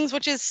these things,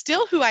 which is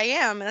still who I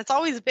am. And it's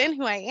always been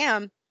who I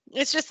am.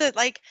 It's just that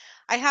like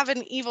I have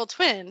an evil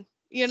twin,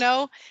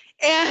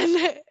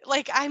 and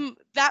like I'm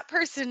that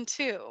person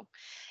too.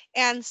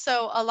 And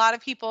so a lot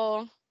of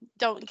people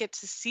don't get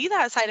to see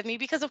that side of me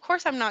because, of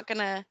course, I'm not going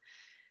to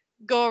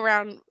go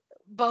around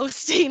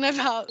boasting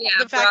about Yeah,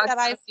 the fact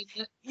that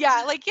yeah,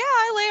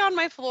 I lay on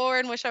my floor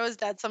and wish I was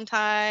dead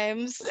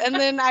sometimes. And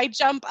then I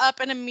jump up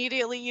and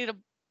immediately eat a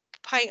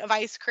pint of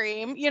ice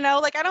cream,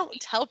 like I don't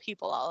tell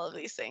people all of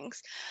these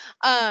things.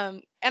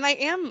 And I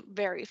am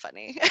very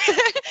funny.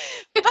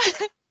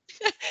 but,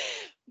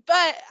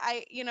 but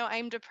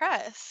I'm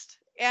depressed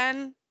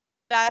and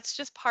that's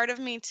just part of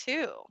me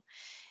too.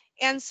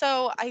 And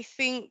so I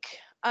think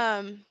I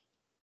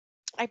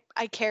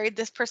carried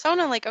this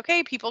persona like,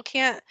 okay, people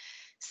can't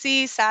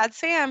see sad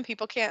Sam,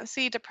 people can't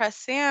see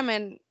depressed Sam.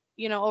 And,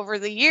 over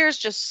the years,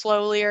 just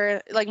slowly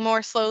or like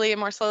more slowly and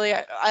more slowly,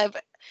 I've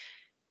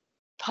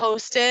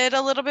posted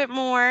a little bit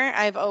more.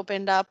 I've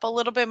opened up a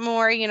little bit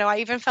more. I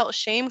even felt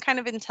shame kind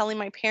of in telling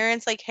my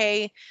parents, like,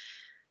 hey,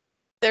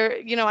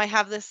 I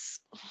have this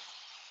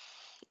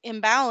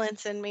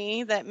imbalance in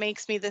me that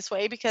makes me this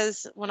way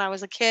because when I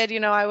was a kid,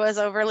 I was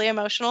overly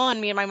emotional and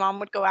me and my mom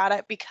would go at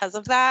it because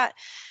of that.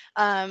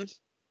 Um,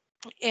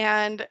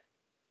 and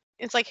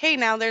it's like, hey,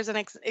 now there's an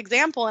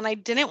example, and I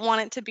didn't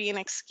want it to be an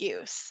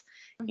excuse,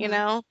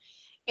 and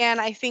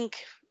I think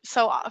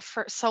so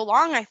for so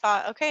long I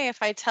thought, okay,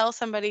 if I tell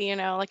somebody,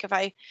 like if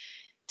I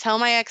tell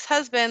my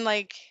ex-husband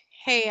like,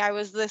 hey, I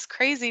was this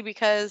crazy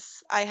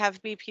because I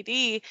have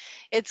BPD,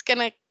 it's going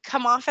to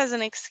come off as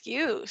an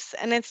excuse,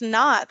 and it's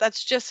not.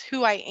 That's just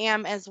who I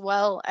am as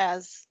well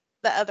as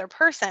the other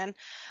person.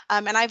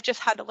 And I've just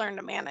had to learn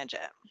to manage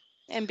it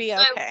and be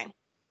okay.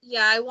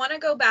 I want to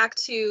go back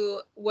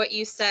to what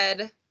you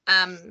said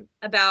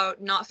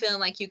about not feeling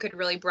like you could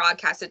really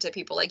broadcast it to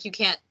people. Like you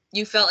can't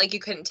you felt like you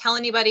couldn't tell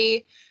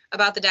anybody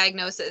about the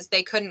diagnosis.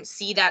 They couldn't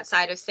see that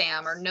side of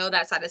Sam or know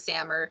that side of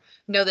Sam or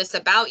know this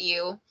about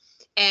you.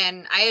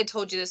 And I had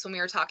told you this when we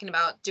were talking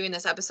about doing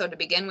this episode to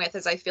begin with,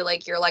 is I feel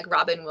like you're like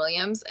Robin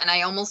Williams. And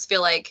I almost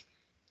feel like,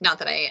 not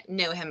that I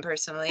know him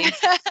personally,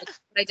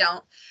 I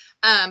don't,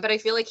 but I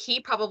feel like he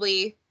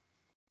probably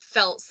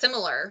felt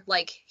similar.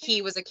 Like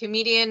he was a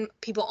comedian.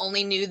 People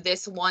only knew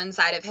this one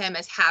side of him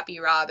as happy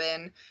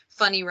Robin,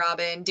 funny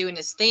Robin, doing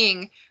his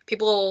thing.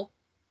 People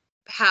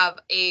have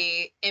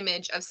a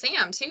image of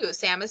Sam too.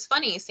 Sam is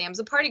funny. Sam's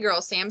a party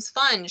girl. Sam's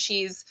fun.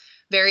 She's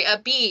very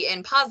upbeat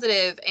and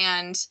positive.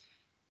 And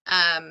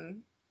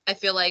I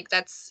feel like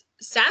that's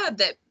sad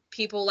that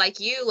people like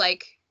you,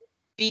 like,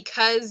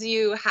 because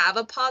you have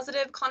a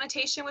positive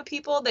connotation with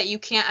people, that you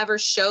can't ever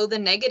show the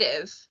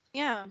negative.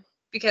 Yeah.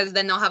 Because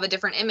then they'll have a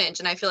different image.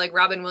 And I feel like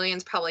Robin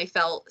Williams probably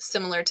felt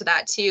similar to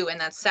that too.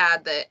 And that's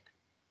sad that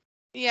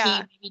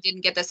he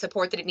didn't get the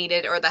support that he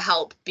needed or the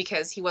help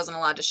because he wasn't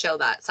allowed to show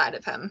that side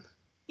of him.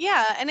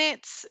 Yeah, and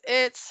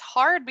it's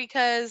hard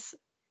because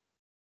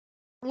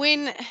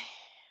when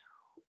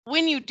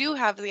you do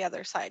have the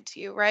other side to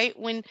you, right?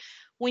 When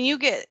you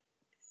get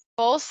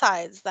both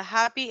sides, the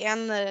happy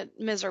and the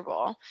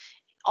miserable,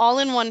 all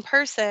in one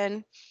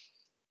person,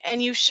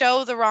 and you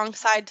show the wrong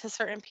side to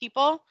certain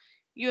people,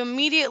 you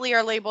immediately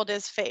are labeled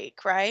as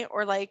fake, right?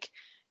 Or like,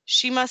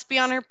 she must be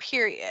on her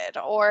period,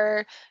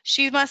 or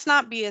she must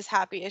not be as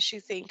happy as she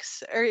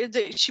thinks, or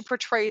she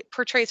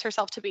portrays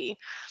herself to be,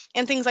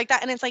 and things like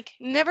that. And it's like,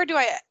 never do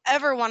I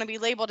ever want to be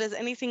labeled as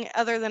anything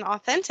other than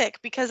authentic,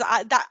 because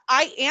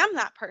I am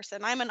that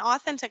person. I'm an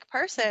authentic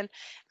person.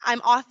 I'm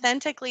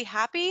authentically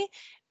happy,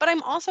 but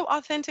I'm also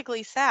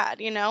authentically sad,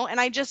 and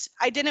I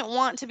didn't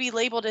want to be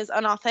labeled as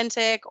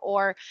unauthentic,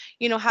 or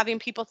having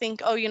people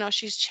think, oh,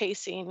 she's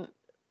chasing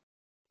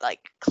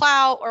like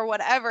clout or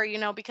whatever,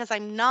 because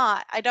I'm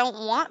not. I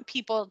don't want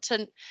people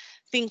to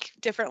think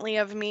differently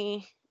of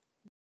me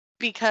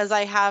because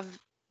I have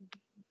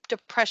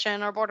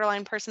depression or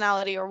borderline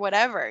personality or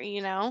whatever,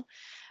 and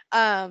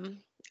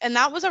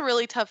that was a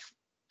really tough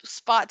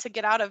spot to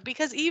get out of,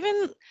 because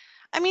even,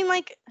 I mean,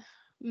 like,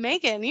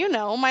 Megan,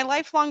 my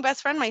lifelong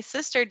best friend, my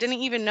sister, didn't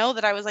even know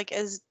that I was like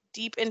as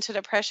deep into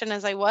depression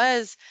as I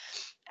was.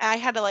 I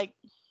had to, like,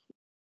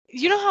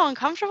 how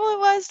uncomfortable it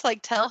was to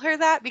like tell her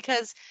that,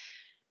 because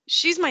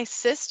she's my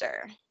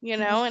sister,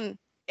 and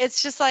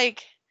it's just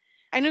like,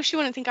 I knew she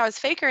wouldn't think I was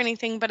fake or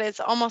anything, but it's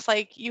almost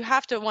like you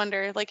have to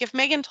wonder, like, if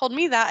Megan told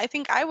me that, I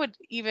think I would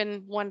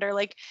even wonder,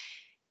 like,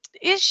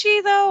 is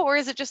she though, or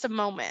is it just a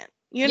moment?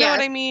 You know what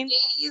I mean?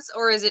 Days,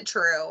 or is it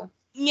true?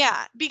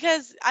 Yeah,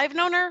 because I've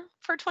known her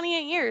for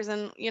 28 years,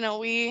 and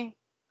we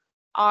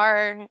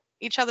are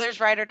each other's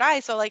ride or die.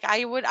 So like,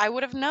 I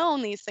would have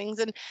known these things,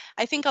 and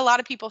I think a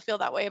lot of people feel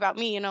that way about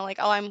me. Like,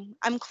 oh,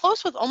 I'm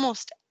close with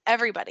almost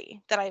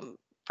everybody that I'm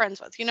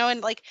friends with.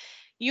 And like,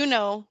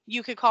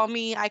 you could call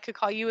me, I could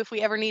call you if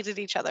we ever needed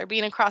each other,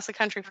 being across the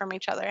country from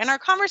each other, and our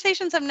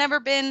conversations have never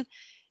been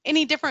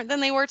any different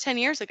than they were 10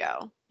 years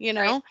ago.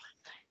 Right.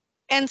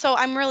 And so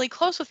I'm really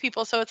close with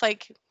people, so it's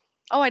like,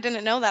 oh, I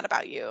didn't know that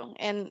about you.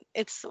 And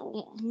it's,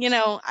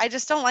 I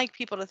just don't like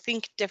people to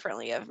think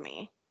differently of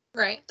me.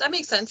 Right. That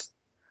makes sense.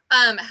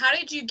 How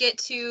did you get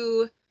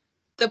to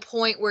the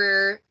point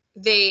where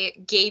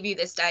they gave you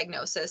this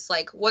diagnosis?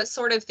 Like, what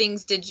sort of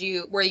things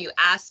were you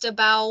asked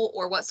about,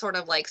 or what sort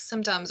of like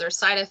symptoms or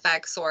side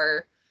effects,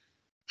 or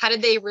how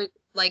did they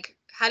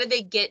how did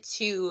they get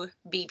to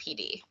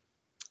BPD?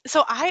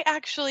 So I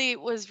actually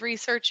was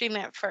researching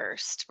it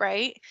first,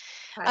 right?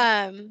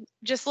 Okay.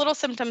 Just little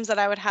symptoms that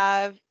I would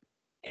have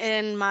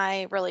in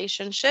my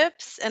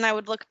relationships, and I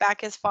would look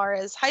back as far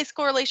as high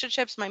school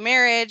relationships, my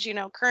marriage,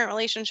 current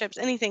relationships,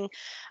 anything.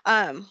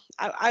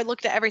 I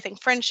looked at everything,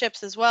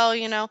 friendships as well,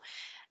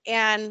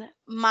 and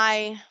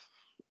my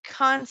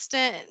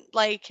constant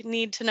like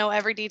need to know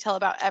every detail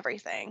about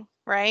everything,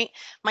 right?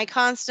 My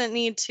constant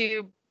need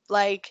to,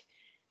 like,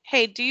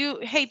 hey, do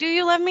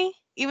you love me,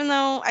 even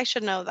though I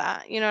should know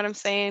that, you know what I'm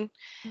saying?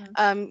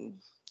 Mhm.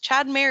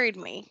 Chad married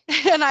me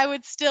and I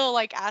would still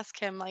like ask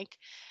him, like,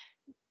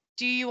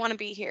 do you want to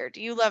be here, do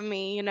you love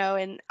me,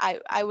 and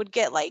I would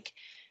get like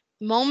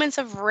moments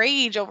of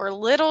rage over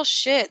little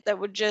shit that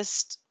would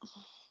just,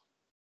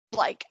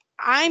 like,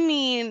 I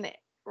mean,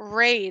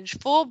 rage,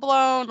 full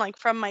blown, like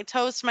from my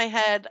toes to my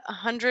head,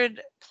 100+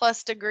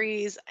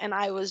 degrees, and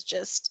I was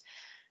just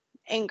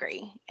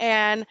angry,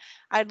 and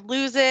I'd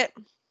lose it.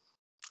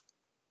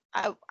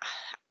 I,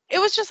 it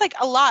was just like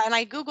a lot, and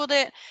I googled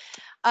it,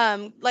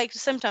 like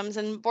symptoms,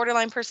 and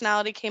borderline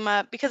personality came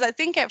up, because I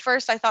think at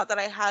first I thought that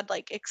I had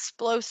like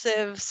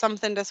explosive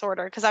something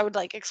disorder, because I would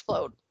like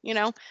explode,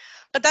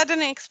 but that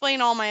didn't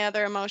explain all my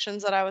other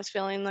emotions that I was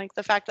feeling, like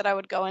the fact that I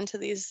would go into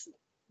these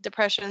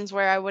depressions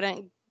where I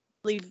wouldn't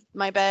leave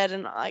my bed,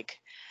 and like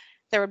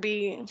there would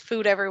be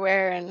food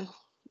everywhere and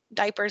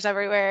diapers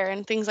everywhere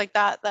and things like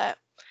that, that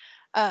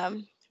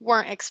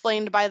weren't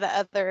explained by the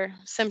other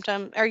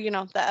symptom, or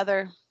the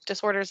other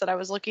disorders that I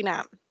was looking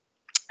at.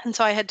 And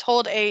so I had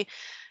told a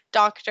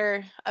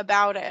doctor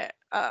about it,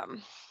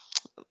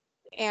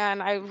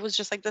 And I was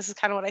just like, this is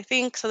kind of what I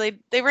think. So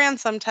they ran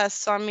some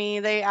tests on me.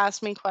 They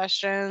asked me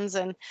questions,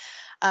 and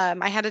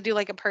I had to do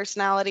like a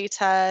personality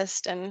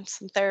test and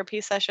some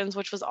therapy sessions,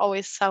 which was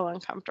always so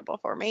uncomfortable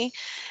for me.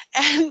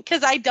 And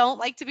because I don't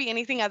like to be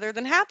anything other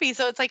than happy.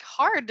 So it's like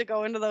hard to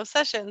go into those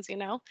sessions, you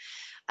know?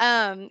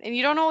 And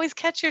you don't always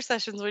catch your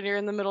sessions when you're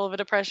in the middle of a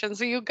depression.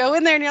 So you go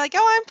in there and you're like,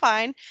 oh, I'm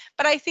fine.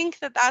 But I think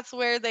that that's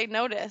where they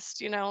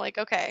noticed, you know, like,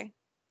 okay,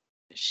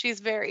 she's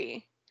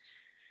very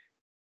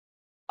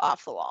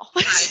off the wall.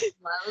 Highs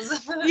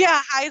and lows. Yeah,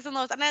 highs and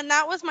lows. And then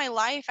that was my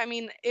life. I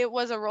mean, it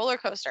was a roller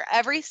coaster.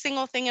 Every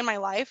single thing in my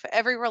life,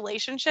 every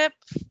relationship,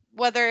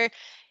 whether,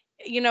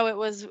 you know, it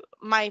was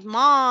my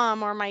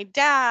mom or my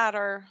dad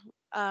or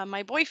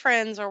my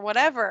boyfriends or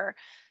whatever,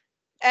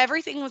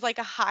 everything was like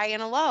a high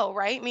and a low,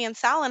 right? Me and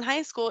Sal in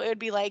high school, it would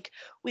be like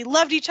we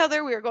loved each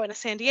other. We were going to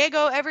San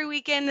Diego every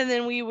weekend, and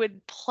then we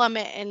would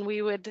plummet and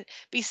we would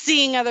be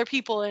seeing other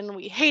people and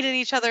we hated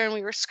each other and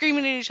we were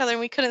screaming at each other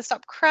and we couldn't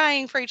stop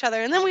crying for each other.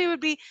 And then we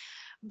would be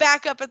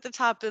back up at the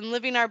top and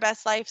living our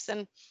best lives.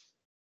 And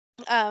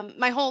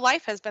my whole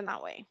life has been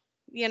that way,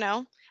 you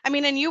know? I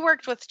mean, and you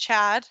worked with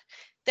Chad.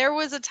 There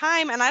was a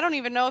time, and I don't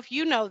even know if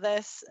you know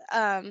this.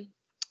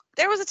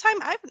 There was a time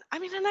I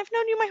mean, and I've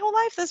known you my whole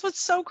life. This was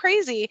so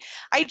crazy.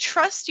 I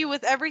trust you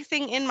with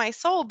everything in my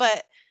soul,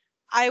 but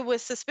I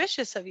was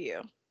suspicious of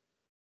you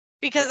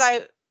because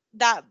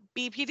that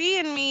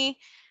BPD in me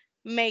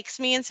makes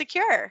me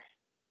insecure.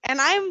 And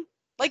I'm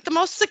like the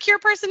most secure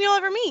person you'll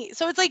ever meet.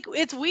 So it's like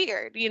it's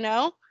weird, you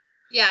know?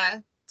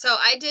 Yeah. So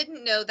I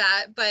didn't know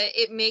that, but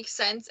it makes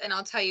sense, and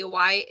I'll tell you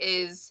why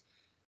is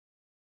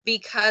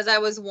because I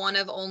was one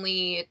of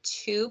only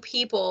 2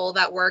 people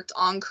that worked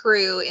on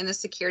crew in the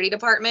security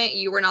department.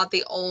 You were not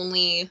the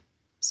only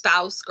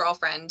spouse,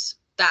 girlfriend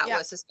that Yeah.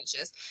 was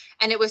suspicious.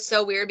 And it was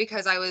so weird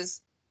because I was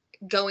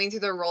going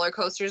through the roller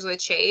coasters with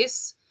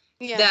Chase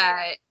Yeah.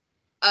 that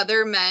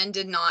other men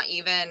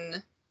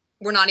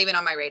were not even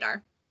on my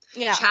radar.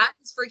 Yeah. Chad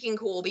is freaking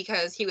cool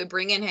because he would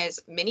bring in his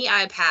mini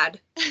iPad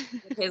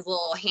with his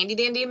little handy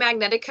dandy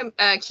magnetic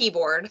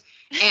keyboard,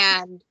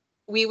 and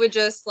we would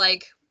just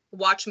like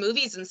watch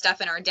movies and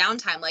stuff in our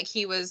downtime. Like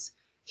he was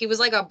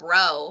like a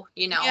bro,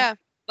 you know. Yeah.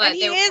 But And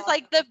he is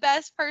like the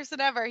best person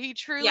ever. He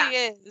truly Yeah.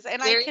 is.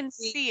 And I very can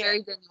sweet, see very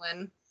it.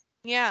 genuine.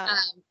 Yeah.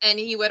 And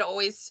he would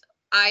always,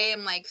 I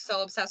am like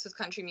so obsessed with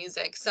country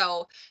music.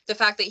 So the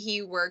fact that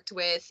he worked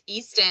with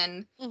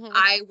Easton, Mhm.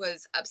 I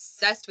was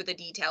obsessed with the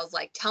details.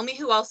 Like, tell me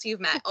who else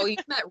you've met. Oh,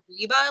 you've met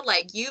Reba?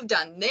 Like, you've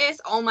done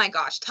this? Oh my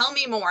gosh, tell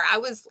me more. I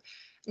was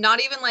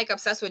not even like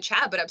obsessed with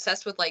Chad, but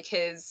obsessed with like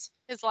his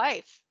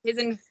life.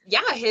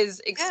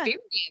 his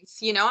experience.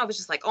 You know, I was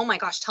just like, oh my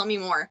gosh, tell me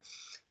more.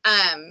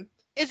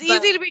 It's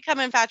but easy to become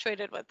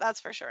infatuated with,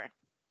 that's for sure.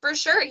 for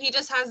sure, he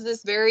just has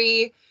this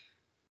very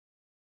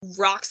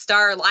rock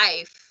star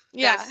life.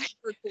 Yeah. That's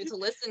super cool to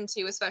listen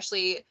to,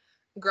 especially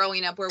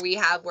growing up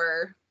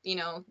where you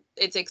know,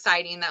 it's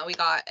exciting that we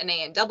got an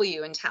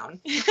A&W in town.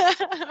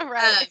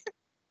 Right.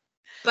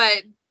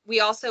 But we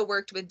also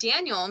worked with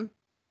Daniel.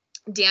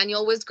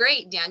 Daniel was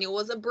great. Daniel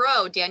was a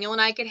bro. Daniel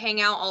and I could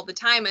hang out all the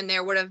time, and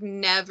there would have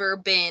never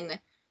been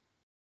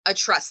a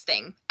trust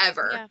thing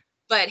ever. Yeah.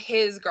 But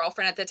his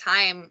girlfriend at the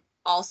time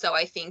also,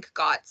 I think,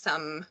 got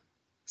some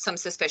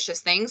suspicious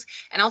things.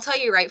 And I'll tell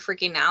you right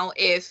freaking now,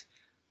 if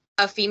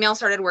a female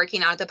started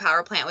working out at the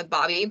power plant with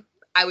Bobby,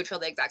 I would feel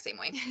the exact same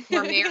way.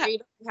 We're married, Yeah.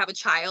 we have a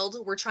child,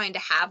 we're trying to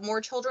have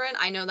more children.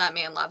 I know that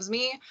man loves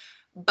me,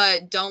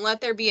 but don't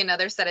let there be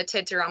another set of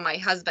tits around my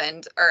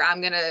husband, or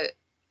I'm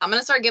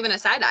gonna start giving a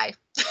side eye.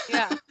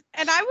 Yeah.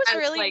 And I was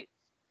really like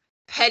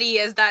petty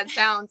as that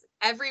sounds,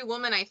 every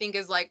woman I think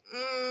is like,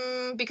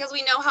 because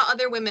we know how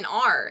other women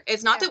are.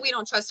 It's not that we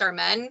don't trust our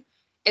men,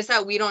 it's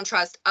that we don't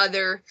trust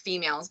other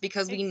females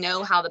because we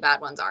know how the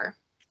bad ones are.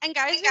 And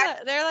guys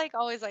they're like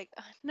always like,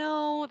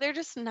 no, they're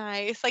just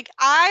nice. Like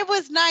I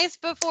was nice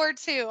before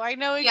too. I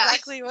know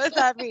exactly what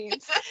that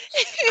means.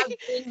 I've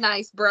been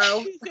nice,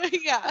 bro.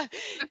 Yeah.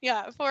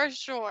 Yeah, for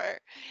sure.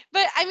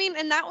 But I mean,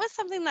 and that was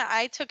something that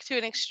I took to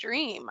an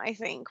extreme, I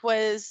think,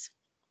 was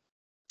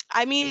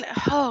I mean,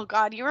 oh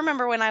God, you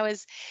remember when I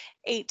was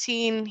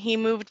 18, he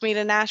moved me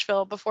to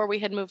Nashville before we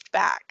had moved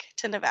back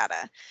to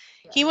Nevada.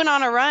 Yeah. He went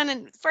on a run,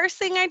 and first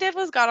thing I did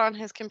was got on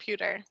his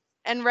computer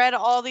and read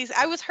all these.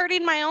 I was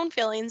hurting my own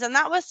feelings, and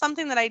that was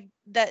something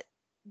that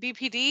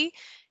BPD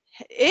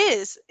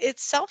it's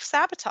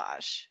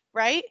self-sabotage,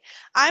 right?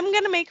 I'm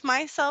going to make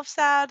myself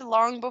sad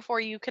long before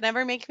you can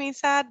ever make me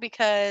sad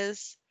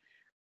because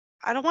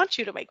I don't want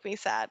you to make me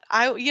sad.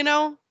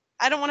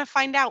 I don't want to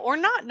find out or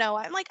not know.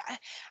 I'm like,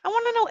 I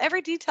want to know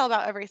every detail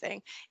about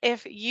everything.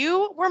 If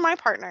you were my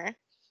partner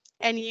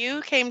and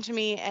you came to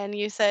me and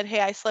you said, hey,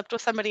 I slept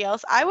with somebody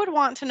else, I would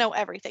want to know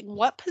everything.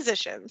 What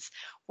positions?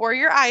 Were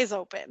your eyes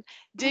open?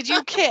 Did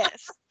you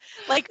kiss?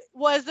 Like,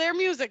 was there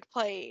music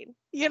playing?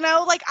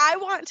 Like I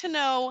want to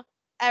know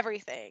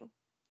everything,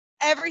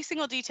 every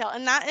single detail.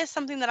 And that is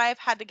something that I've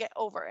had to get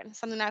over and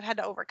something I've had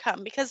to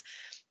overcome because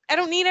I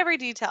don't need every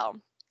detail.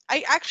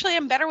 I actually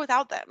am better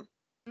without them.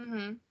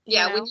 Mm-hmm. You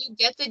Yeah, when know? you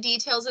get the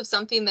details of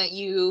something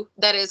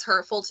that is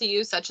hurtful to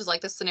you, such as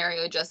like the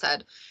scenario I just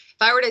said,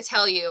 if I were to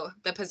tell you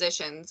the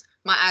positions,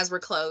 my eyes were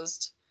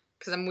closed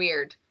because I'm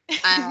weird,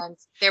 and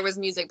there was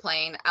music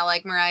playing. I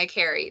like Mariah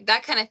Carey,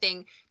 that kind of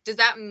thing. Does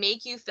that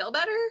make you feel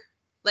better?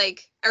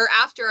 Like, or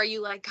after, are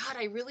you like, God,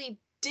 I really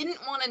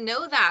didn't want to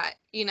know that,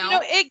 you You know,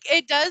 know?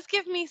 it does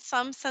give me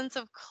some sense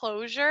of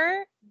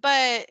closure,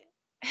 but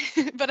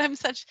but I'm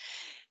such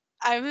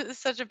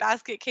a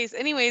basket case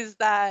anyways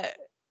that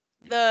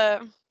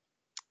the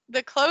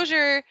the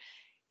closure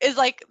is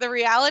like the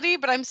reality,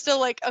 but I'm still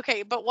like,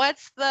 okay, but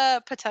what's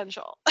the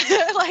potential?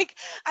 Like,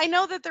 I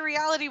know that the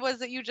reality was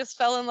that you just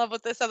fell in love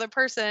with this other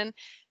person,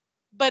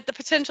 but the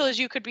potential is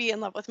you could be in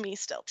love with me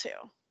still too.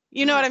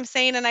 You know what Mhm. I'm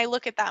saying? And I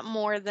look at that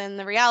more than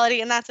the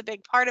reality, and that's a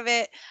big part of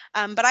it.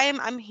 But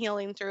I'm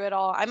healing through it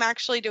all. I'm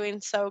actually doing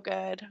so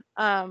good.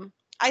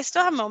 I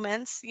still have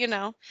moments, you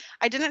know.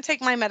 I didn't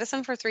take my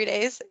medicine for 3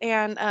 days,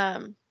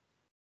 and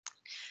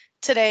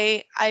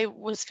today I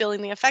was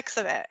feeling the effects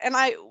of it. And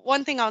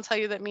one thing I'll tell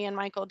you that me and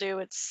Michael do,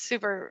 it's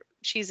super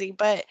cheesy,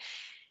 but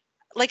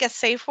like a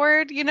safe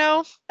word, you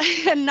know,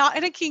 and not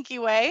in a kinky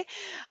way.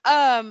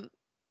 Um,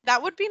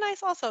 that would be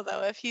nice also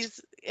though if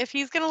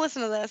he's gonna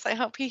listen to this. I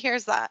hope he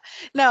hears that.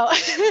 No.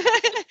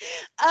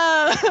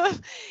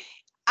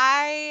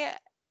 I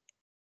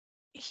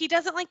he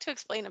doesn't like to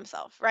explain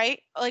himself,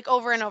 right? Like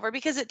over and over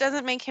because it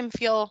doesn't make him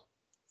feel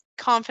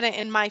confident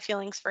in my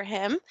feelings for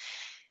him.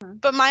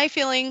 But my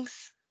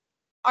feelings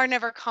are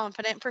never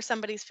confident for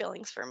somebody's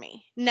feelings for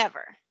me.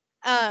 Never.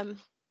 Um,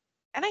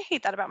 and I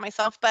hate that about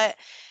myself, but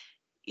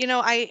you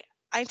know, I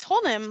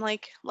told him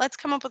like let's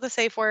come up with a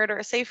safe word or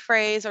a safe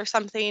phrase or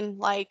something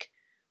like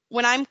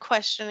when I'm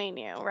questioning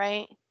you,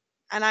 right?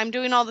 And I'm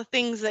doing all the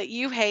things that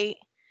you hate,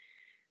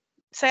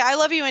 say I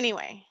love you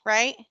anyway,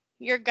 right?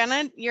 You're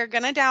going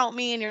to doubt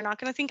me and you're not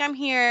going to think I'm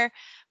here,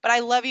 but I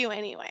love you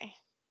anyway.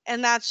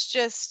 And that's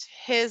just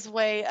his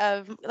way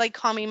of like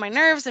calming my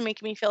nerves and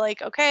making me feel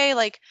like okay,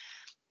 like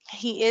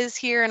he is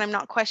here and I'm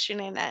not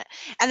questioning it.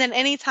 And then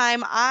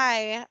anytime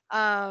I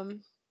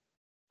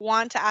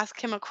want to ask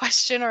him a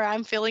question or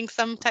I'm feeling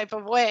some type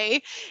of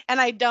way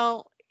and I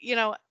don't, you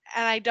know,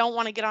 and I don't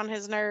want to get on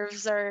his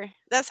nerves or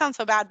that sounds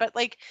so bad, but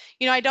like,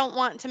 you know, I don't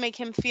want to make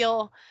him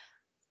feel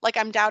like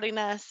I'm doubting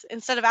us.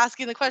 Instead of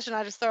asking the question,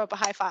 I just throw up a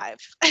high five.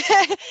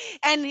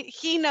 And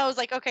he knows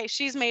like, okay,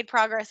 she's made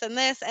progress in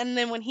this. And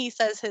then when he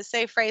says his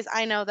safe phrase,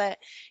 I know that,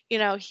 you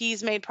know,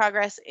 he's made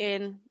progress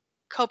in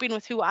coping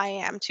with who I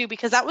am too,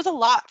 because that was a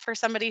lot for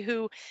somebody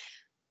who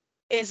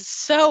is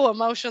so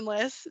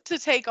emotionless to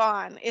take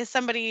on is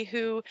somebody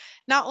who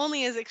not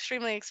only is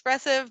extremely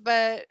expressive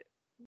but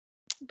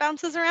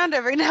bounces around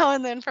every now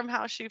and then from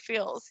how she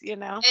feels, you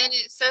know. And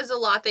it says a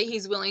lot that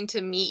he's willing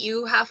to meet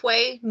you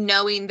halfway,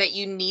 knowing that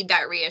you need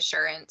that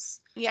reassurance.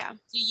 Yeah.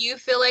 Do you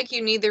feel like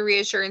you need the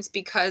reassurance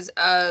because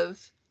of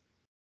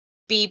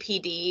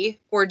BPD,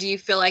 or do you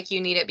feel like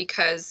you need it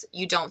because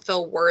you don't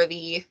feel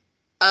worthy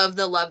of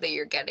the love that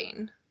you're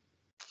getting?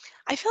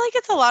 I feel like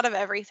it's a lot of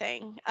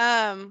everything.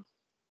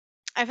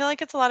 I feel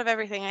like it's a lot of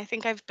everything. I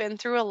think I've been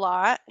through a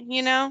lot,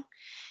 you know,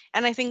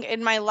 and I think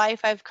in my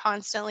life I've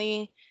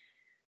constantly,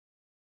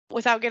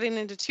 without getting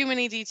into too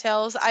many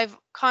details, I've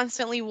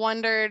constantly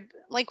wondered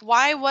like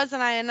why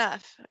wasn't I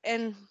enough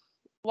and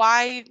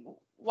why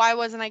why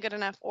wasn't I good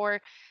enough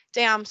or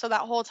damn, so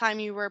that whole time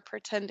you were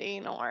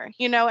pretending or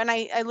you know, and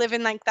I live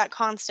in like that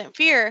constant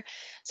fear.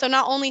 So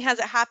not only has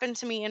it happened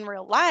to me in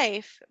real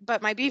life,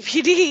 but my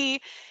BPD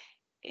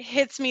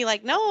hits me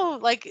like no,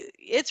 like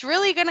it's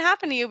really going to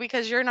happen to you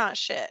because you're not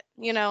shit,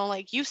 you know,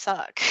 like you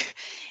suck.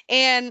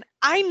 And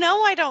I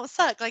know I don't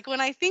suck. Like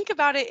when I think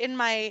about it in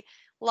my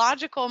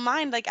logical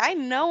mind, like I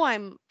know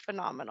I'm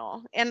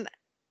phenomenal. And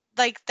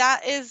like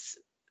that is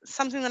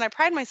something that I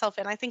pride myself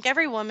in. I think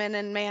every woman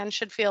and man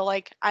should feel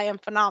like I am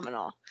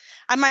phenomenal.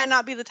 I might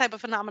not be the type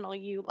of phenomenal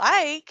you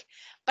like,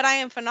 but I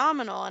am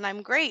phenomenal and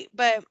I'm great.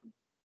 But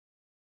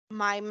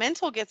my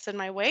mental gets in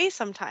my way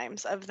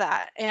sometimes of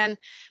that. And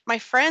my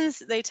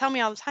friends, they tell me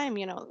all the time,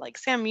 you know, like,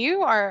 Sam,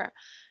 you are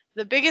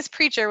the biggest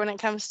preacher when it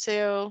comes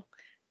to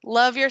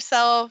love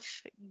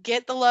yourself,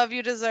 get the love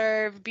you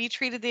deserve, be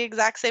treated the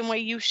exact same way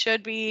you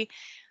should be.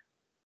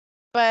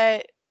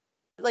 But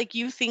like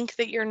you think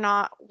that you're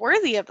not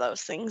worthy of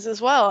those things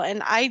as well.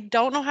 And I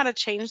don't know how to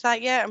change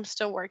that yet. I'm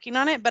still working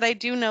on it, but I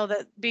do know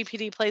that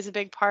BPD plays a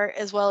big part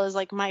as well as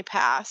like my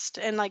past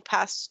and like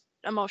past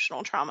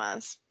emotional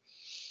traumas.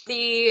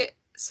 The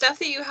stuff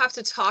that you have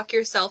to talk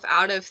yourself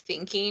out of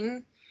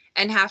thinking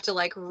and have to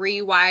like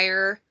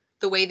rewire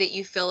the way that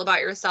you feel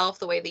about yourself,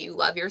 the way that you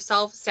love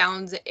yourself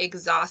sounds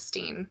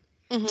exhausting.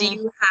 Do Mhm.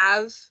 you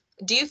have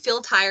do you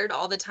feel tired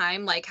all the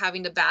time, like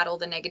having to battle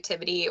the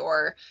negativity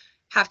or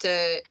have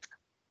to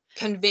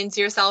convince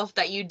yourself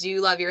that you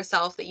do love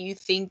yourself, that you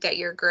think that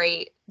you're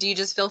great? Do you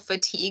just feel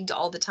fatigued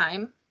all the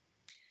time?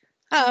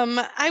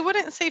 I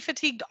wouldn't say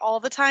fatigued all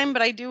the time,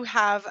 but I do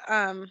have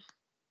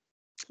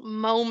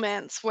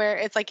moments where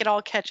it's like it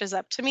all catches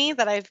up to me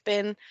that I've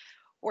been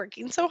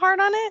working so hard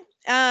on it.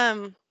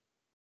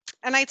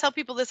 and I tell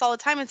people this all the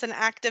time, it's an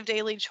active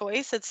daily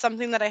choice. It's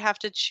something that I have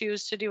to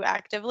choose to do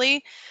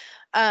actively.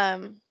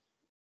 Um,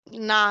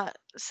 not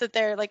sit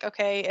there like,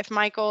 okay, if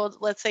Michael,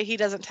 let's say he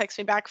doesn't text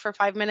me back for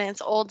 5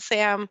 minutes, old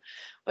Sam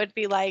would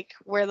be like,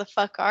 where the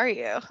fuck are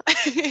you?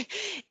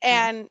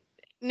 And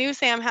new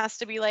Sam has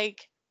to be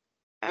like,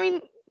 I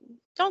mean,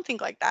 don't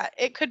think like that.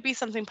 It could be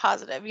something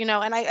positive, you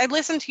know. And I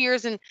listened to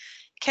yours and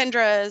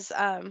Kendra's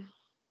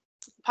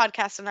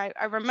podcast, and I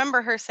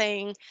remember her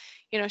saying,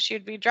 you know, she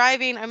would be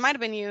driving. It might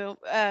have been you.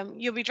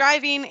 You'll be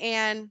driving,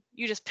 and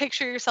you just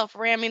picture yourself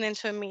ramming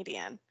into a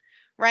median,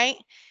 right?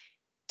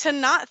 To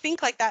not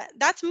think like that.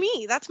 That's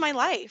me. That's my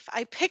life.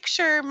 I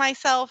picture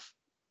myself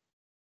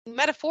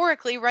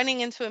metaphorically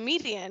running into a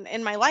median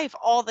in my life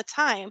all the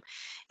time.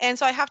 And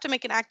so I have to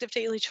make an active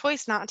daily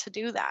choice not to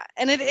do that.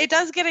 And it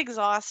does get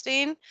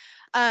exhausting.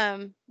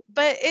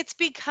 But it's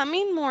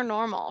becoming more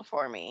normal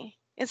for me.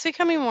 It's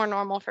becoming more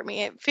normal for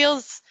me. It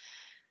feels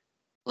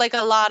like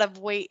a lot of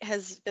weight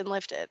has been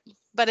lifted,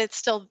 but it's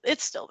still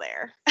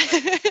there.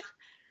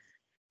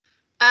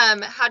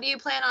 How do you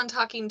plan on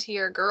talking to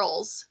your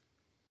girls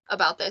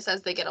about this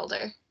as they get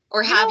older?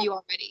 Or You have know, you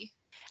already?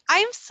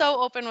 I'm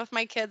so open with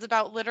my kids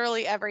about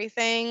literally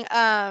everything.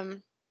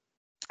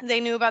 They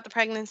knew about the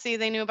pregnancy,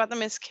 they knew about the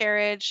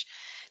miscarriage.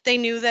 They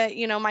knew that,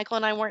 you know, Michael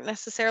and I weren't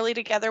necessarily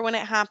together when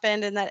it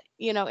happened, and that,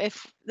 you know,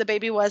 if the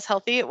baby was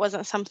healthy, it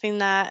wasn't something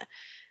that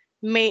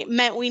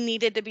meant we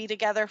needed to be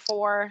together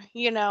for,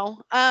 you know.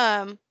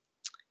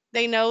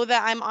 They know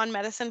that I'm on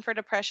medicine for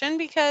depression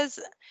because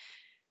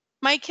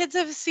my kids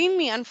have seen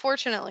me,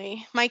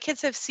 unfortunately. My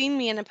kids have seen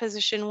me in a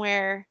position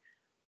where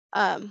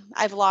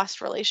I've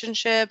lost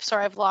relationships, or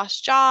I've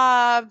lost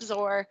jobs,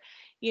 or,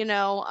 you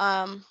know,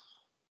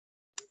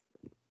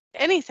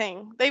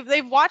 anything.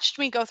 They've watched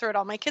me go through it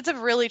all. My kids have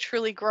really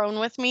truly grown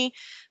with me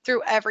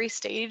through every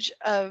stage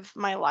of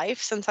my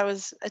life since I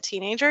was a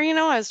teenager. You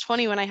know, I was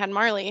 20 when I had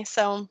Marley,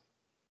 so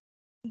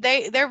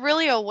they're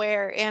really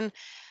aware. And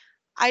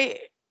I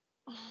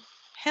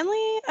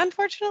Henley,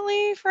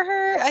 unfortunately for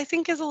her, I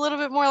think is a little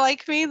bit more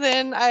like me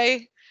than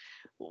I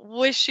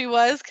wish she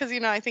was, because,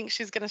 you know, I think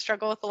she's going to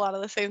struggle with a lot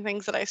of the same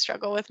things that I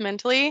struggle with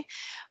mentally.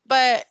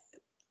 But,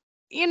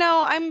 you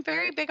know, I'm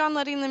very big on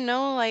letting them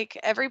know, like,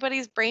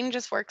 everybody's brain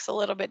just works a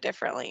little bit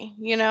differently,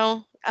 you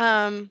know.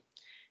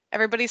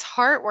 Everybody's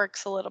heart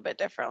works a little bit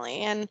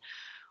differently, and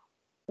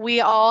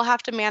we all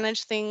have to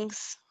manage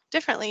things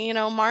differently. You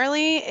know,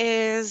 Marley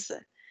is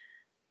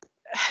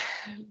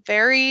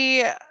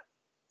very,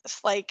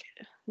 like,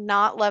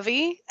 not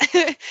lovey.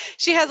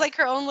 She has like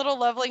her own little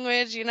love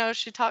language. You know,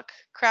 she talk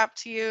crap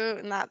to you,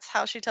 and that's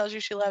how she tells you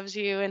she loves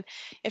you. And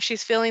if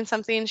she's feeling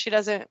something, she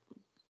doesn't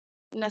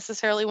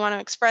necessarily want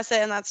to express it,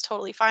 and that's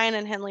totally fine.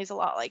 And Henley's a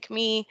lot like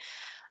me.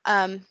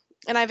 Um,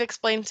 and I've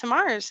explained to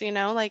Mars, you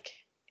know, like,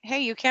 hey,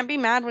 you can't be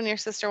mad when your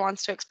sister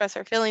wants to express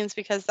her feelings,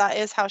 because that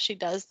is how she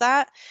does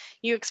that.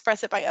 You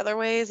express it by other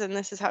ways, and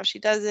this is how she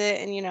does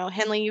it. And, you know,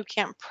 Henley, you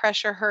can't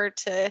pressure her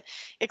to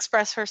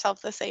express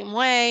herself the same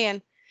way.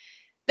 And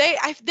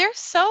they're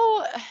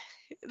so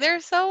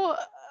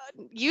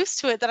used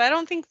to it that I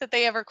don't think that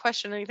they ever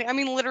question anything. I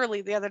mean,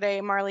 literally the other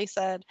day, Marley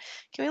said,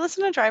 "Can we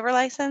listen to Driver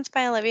License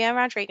by Olivia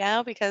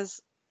Rodrigo?"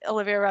 Because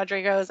Olivia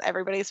Rodrigo is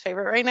everybody's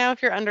favorite right now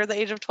if you're under the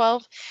age of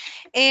 12.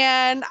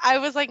 And I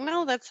was like,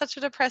 "No, that's such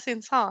a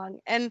depressing song."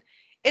 And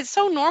it's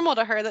so normal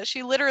to her that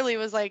she literally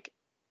was like,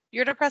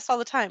 "You're depressed all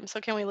the time,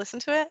 so can we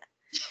listen to it?"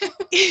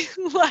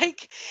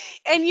 Like,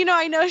 and, you know,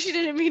 I know she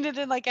didn't mean it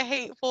in like a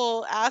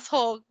hateful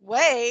asshole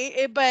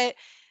way, but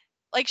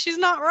like, she's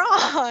not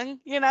wrong.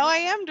 You know, I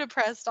am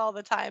depressed all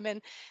the time,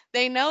 and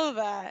they know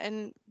that,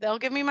 and they'll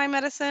give me my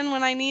medicine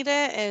when I need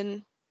it,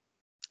 and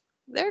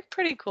they're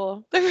pretty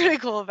cool. They're pretty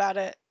cool about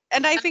it.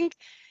 And I think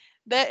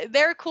that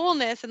their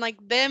coolness and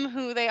like them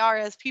who they are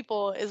as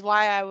people is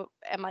why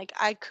am like,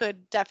 I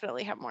could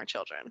definitely have more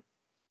children.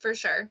 For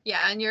sure.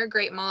 Yeah. And you're a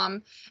great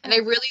mom. And I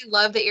really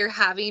love that you're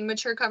having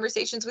mature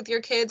conversations with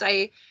your kids.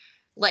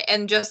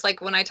 And just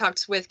like when I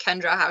talked with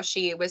Kendra, how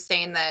she was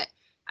saying that,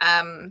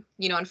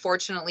 you know,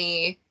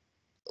 unfortunately,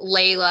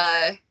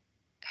 Layla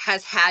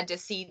has had to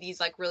see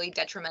these like really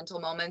detrimental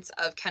moments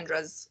of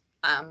Kendra's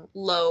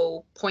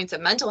low points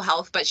of mental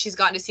health, but she's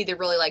gotten to see the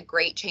really like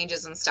great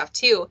changes and stuff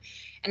too.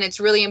 And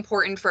it's really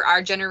important for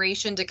our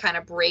generation to kind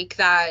of break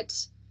that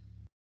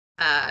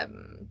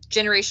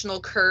generational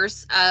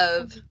curse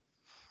of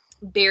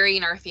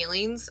burying our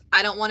feelings.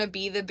 I don't want to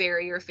be the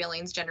bury your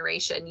feelings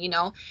generation, you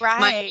know.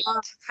 My Right.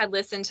 mom had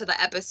listened to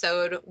the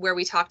episode where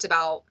we talked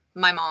about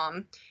my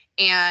mom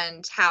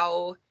and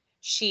how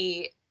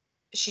she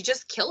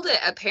just killed it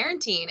at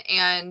parenting.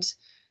 And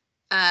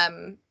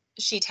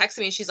she texted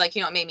me and she's like,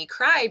 you know, it made me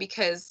cry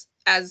because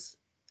as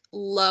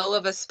low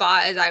of a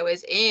spot as I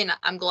was in,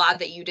 I'm glad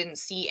that you didn't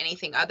see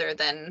anything other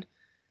than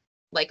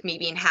like me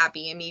being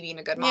happy and me being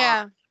a good mom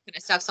Yeah. kind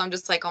of stuff. So I'm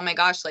just like, oh my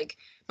gosh, like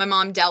my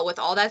mom dealt with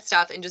all that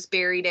stuff and just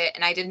buried it.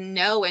 And I didn't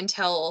know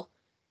until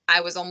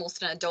I was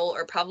almost an adult,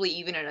 or probably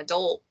even an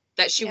adult,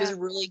 that she was Yeah.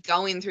 really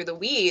going through the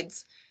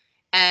weeds.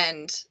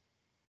 And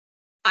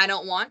I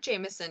don't want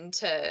Jameson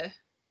to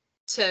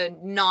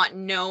not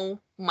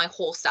know my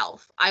whole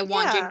self. I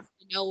want Yeah. James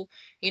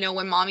to know,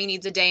 when mommy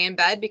needs a day in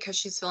bed because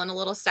she's feeling a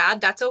little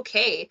sad, that's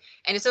okay.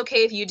 And it's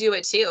okay if you do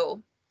it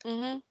too.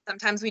 Mm-hmm.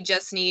 Sometimes we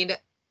just need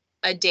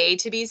a day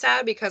to be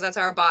sad because that's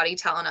our body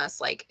telling us,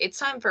 like, it's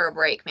time for a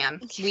break,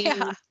 man. We need Yeah.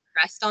 to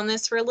rest on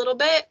this for a little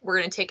bit. We're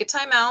going to take a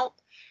time out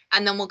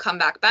and then we'll come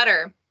back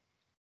better.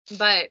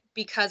 But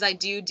because I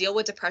do deal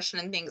with depression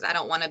and things, I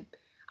don't want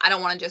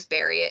to just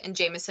bury it and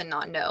Jameson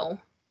not know.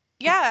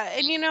 Yeah.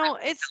 And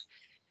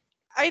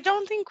I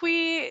don't think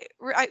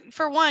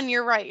for one,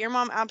 you're right. Your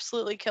mom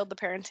absolutely killed the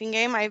parenting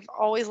game. I've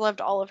always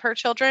loved all of her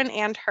children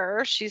and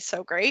her. She's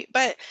so great.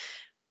 But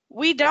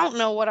we don't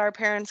know what our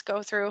parents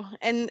go through.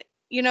 And,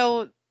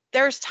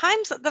 there's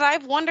times that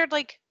I've wondered,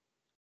 like,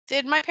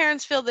 did my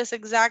parents feel this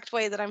exact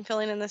way that I'm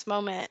feeling in this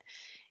moment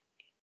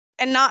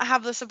and not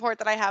have the support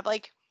that I have?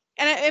 Like,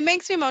 and it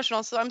makes me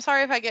emotional. So I'm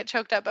sorry if I get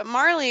choked up. But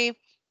Marley,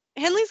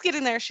 Henley's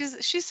getting there.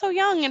 She's so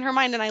young in her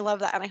mind, and I love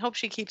that, and I hope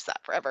she keeps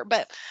that forever.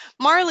 But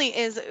Marley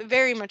is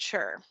very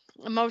mature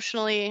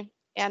emotionally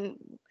and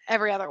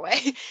every other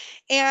way,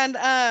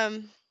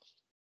 and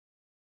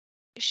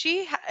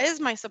she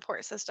is my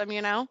support system.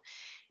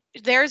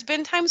 There's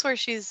been times where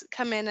she's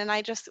come in and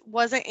I just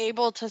wasn't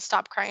able to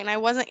stop crying. I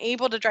wasn't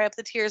able to dry up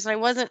the tears, and I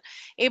wasn't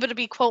able to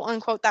be quote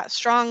unquote that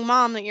strong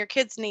mom that your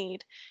kids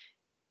need.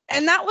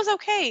 And that was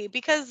okay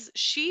because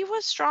she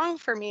was strong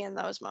for me in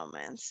those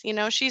moments.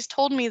 She's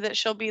told me that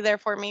she'll be there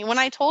for me. When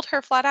I told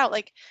her flat out,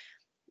 like,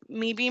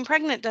 me being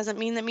pregnant doesn't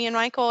mean that me and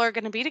Michael are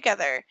going to be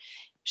together.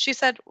 She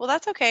said, "Well,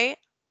 that's okay.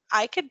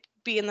 I could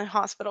be in the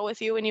hospital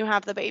with you when you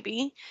have the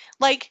baby."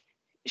 Like,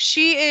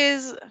 she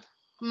is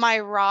my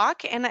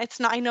rock, and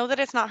I know that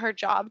it's not her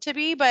job to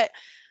be, but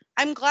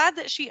I'm glad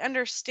that she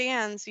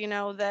understands,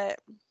 that,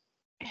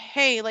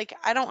 hey, like,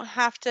 I don't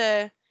have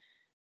to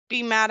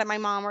be mad at my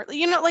mom, or,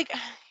 like,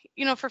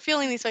 for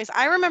feeling these ways.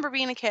 I remember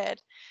being a kid.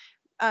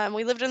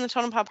 We lived in the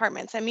Tonopah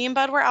apartments, and me and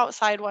Bud were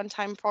outside one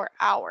time for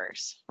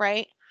hours,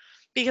 right?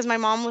 Because my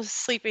mom was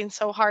sleeping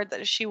so hard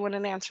that she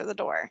wouldn't answer the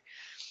door.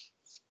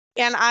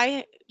 And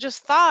I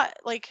just thought,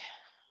 like,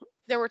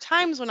 there were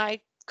times when I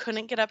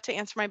couldn't get up to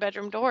answer my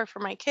bedroom door for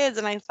my kids.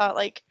 And I thought,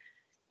 like,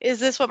 is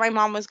this what my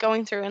mom was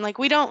going through? And, like,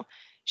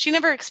 she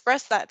never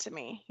expressed that to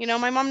me.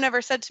 My mom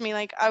never said to me,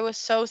 like, I was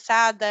so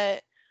sad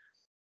that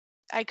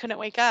I couldn't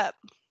wake up,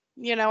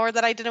 or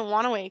that I didn't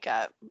want to wake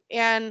up.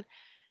 And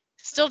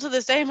still to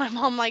this day, my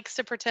mom likes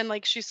to pretend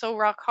like she's so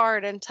rock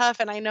hard and tough.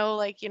 And I know,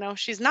 like,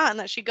 she's not, and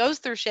that she goes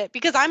through shit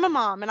because I'm a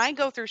mom and I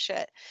go through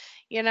shit,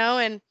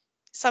 and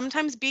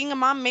sometimes being a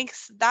mom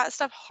makes that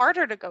stuff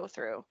harder to go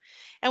through.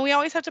 And we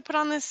always have to put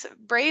on this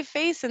brave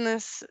face and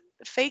this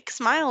fake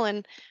smile.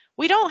 And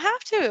we don't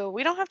have to.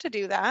 We don't have to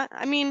do that.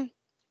 I mean,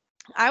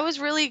 I was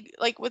really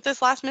like with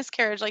this last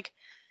miscarriage, like,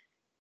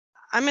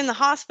 I'm in the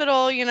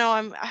hospital,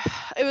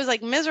 it was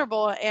like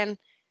miserable. And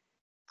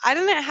I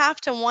didn't have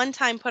to one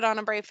time put on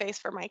a brave face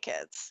for my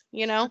kids.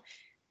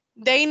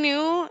 They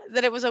knew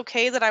that it was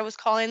okay that I was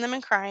calling them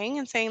and crying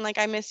and saying, like,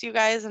 I miss you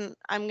guys and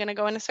I'm going to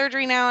go into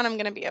surgery now and I'm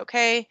going to be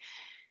okay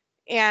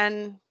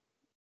and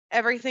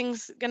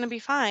everything's going to be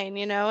fine.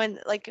 And,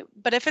 like,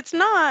 but if it's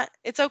not,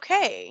 it's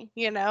okay.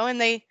 And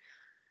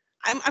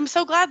I'm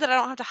so glad that I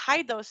don't have to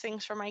hide those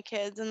things from my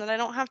kids and that I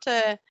don't have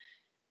to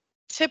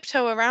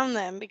tiptoe around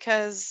them,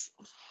 because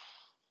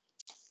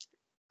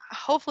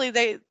hopefully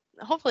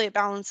it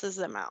balances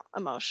them out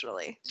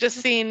emotionally. Just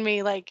seeing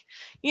me, like,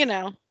 you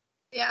know.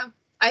 Yeah.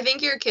 I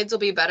think your kids will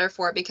be better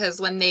for it because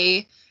when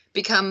they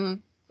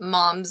become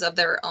moms of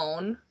their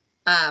own,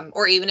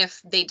 or even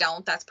if they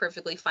don't, that's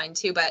perfectly fine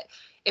too. But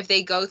if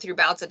they go through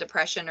bouts of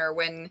depression or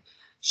when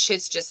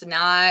shit's just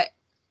not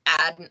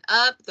adding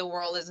up, the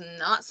world is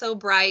not so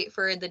bright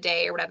for the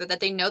day or whatever,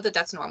 that they know that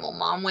that's normal.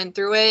 Mom went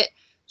through it.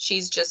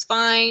 She's just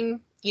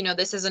fine.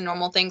 This is a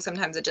normal thing.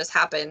 Sometimes it just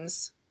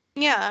happens.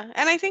 Yeah,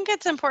 and I think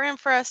it's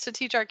important for us to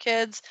teach our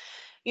kids,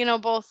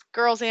 both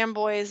girls and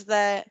boys,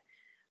 that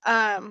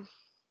um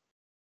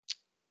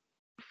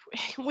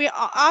we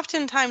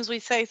oftentimes we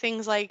say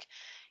things like,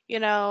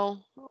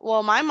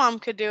 well, my mom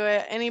could do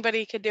it,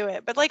 anybody could do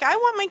it. But, like, I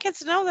want my kids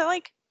to know that,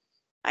 like,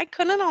 I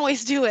couldn't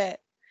always do it,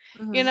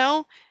 you Mm-hmm.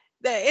 know?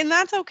 And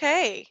that's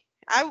okay.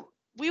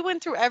 We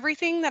went through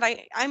everything that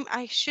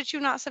I shit you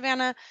not,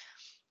 Savannah.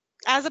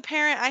 As a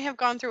parent, I have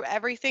gone through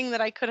everything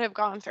that I could have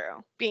gone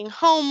through. Being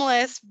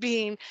homeless,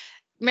 being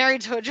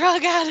married to a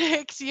drug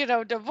addict,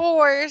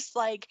 divorce,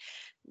 like,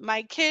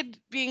 my kid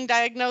being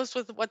diagnosed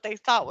with what they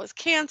thought was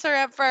cancer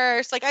at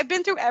first. Like, I've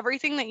been through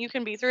everything that you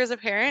can be through as a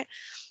parent,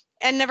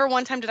 and never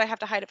one time did I have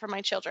to hide it from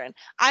my children.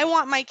 I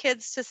want my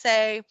kids to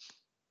say,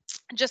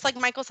 just like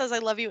Michael says, I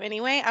love you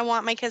anyway. I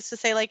want my kids to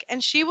say, like,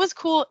 and she was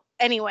cool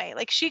anyway.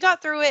 Like, she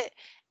got through it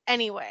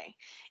anyway.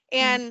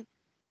 And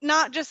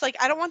not just, like,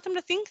 I don't want them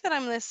to think that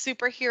I'm this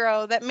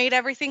superhero that made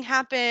everything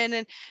happen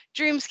and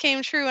dreams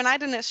came true and I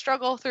didn't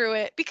struggle through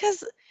it,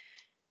 because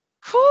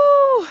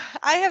whew,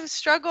 I have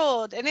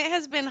struggled and it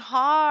has been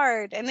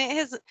hard and it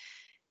has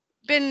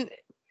been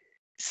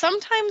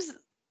sometimes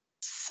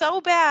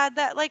so bad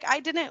that, like, I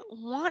didn't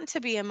want to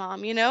be a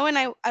mom, and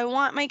I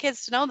want my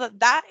kids to know that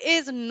that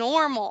is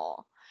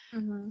normal.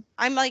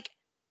 I'm like,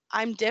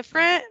 I'm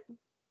different,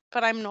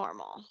 but I'm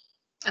normal.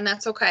 And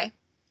that's okay.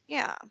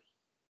 Yeah.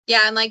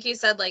 Yeah, and like you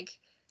said, like,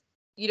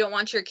 you don't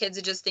want your kids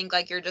to just think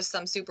like you're just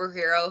some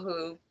superhero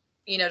who,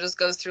 just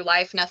goes through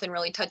life, nothing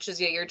really touches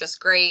you, you're just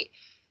great.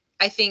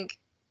 I think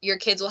your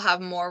kids will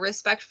have more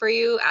respect for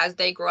you as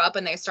they grow up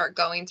and they start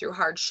going through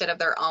hard shit of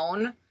their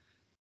own,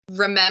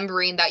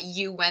 remembering that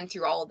you went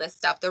through all of this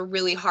stuff, the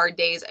really hard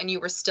days, and you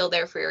were still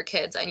there for your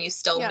kids, and you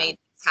still made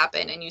things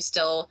happen, and you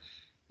still,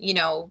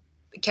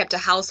 kept a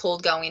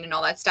household going and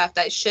all that stuff.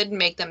 That should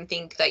make them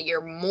think that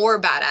you're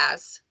more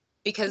badass,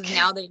 because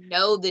now they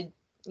know the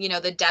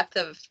depth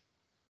of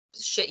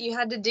shit you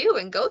had to do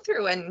and go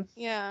through, and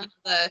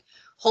the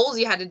holes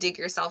you had to dig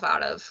yourself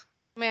out of.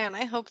 Man,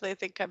 I hope they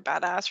think I'm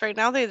badass. Right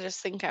now they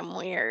just think I'm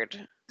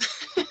weird.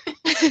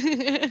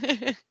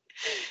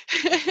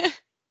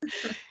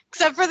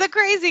 Except for the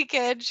crazy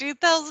kid. She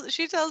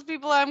tells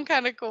people I'm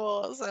kind of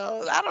cool.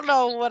 So I don't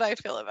know what I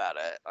feel about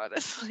it,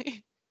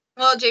 honestly.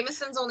 Well,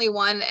 Jameson's only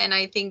one, and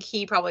I think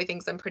he probably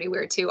thinks I'm pretty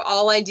weird too.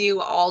 All I do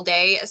all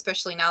day,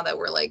 especially now that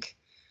we're like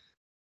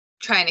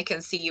trying to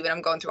conceive and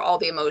I'm going through all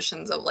the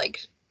emotions of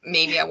like,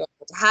 maybe I won't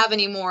be able to have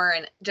anymore,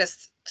 and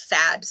just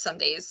sad some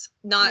days.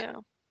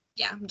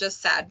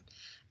 Just sad.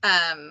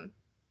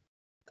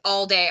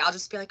 All day I'll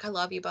just be like, I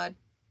love you, bud.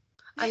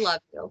 I love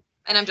you.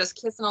 And I'm just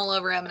kissing all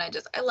over him, and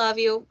I love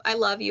you. I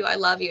love you. I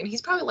love you. And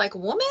he's probably like,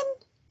 woman,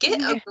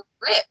 get a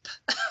grip.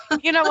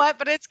 You know what?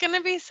 But it's going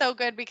to be so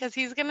good because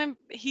he's going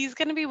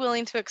to be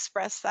willing to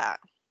express that.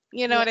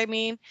 You know what I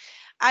mean?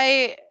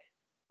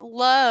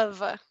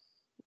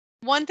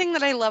 One thing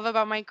that I love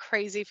about my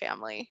crazy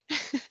family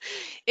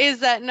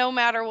is that no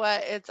matter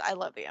what, it's I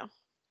love you,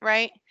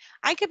 right?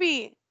 I could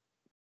be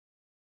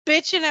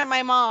bitching at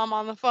my mom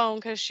on the phone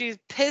because she's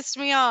pissed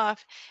me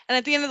off, and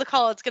at the end of the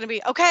call, it's going to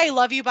be, okay,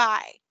 love you,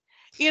 bye.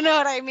 You know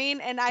what I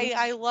mean? And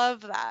I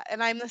love that.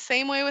 And I'm the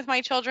same way with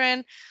my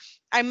children.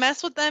 I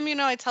mess with them,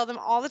 I tell them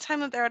all the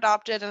time that they're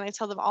adopted, and I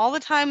tell them all the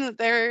time that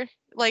they're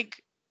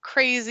like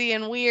crazy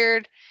and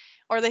weird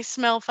or they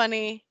smell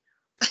funny.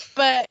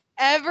 But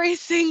every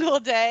single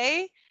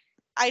day,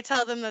 I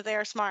tell them that they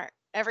are smart.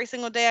 Every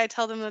single day, I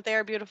tell them that they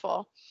are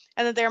beautiful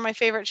and that they're my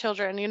favorite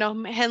children.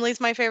 Henley's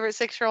my favorite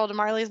 6-year-old, and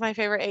Marley's my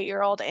favorite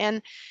 8-year-old.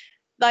 And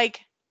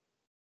like,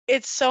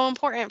 it's so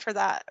important for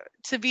that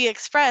to be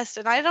expressed.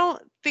 And I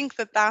don't think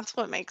that that's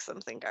what makes them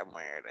think I'm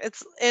weird.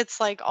 It's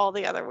like all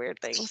the other weird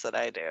things that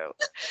I do.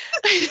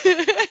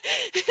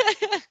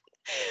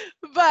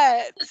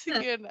 But,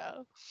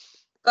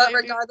 But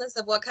regardless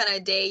of what kind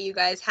of day you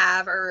guys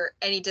have or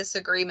any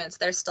disagreements,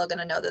 they're still going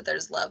to know that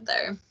there's love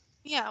there.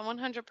 Yeah,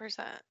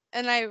 100%.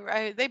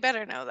 And they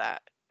better know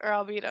that, or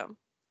I'll beat them.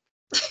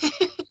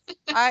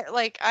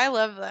 I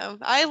love them.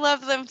 I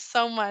love them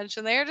so much,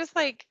 and they're just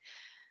like,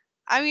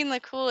 I mean, the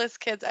coolest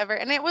kids ever.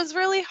 And it was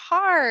really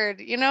hard,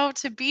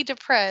 to be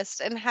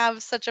depressed and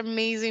have such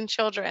amazing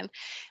children.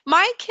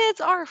 My kids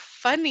are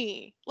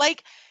funny.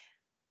 Like,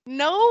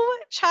 no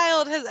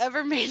child has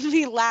ever made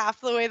me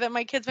laugh the way that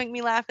my kids make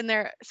me laugh, and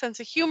their sense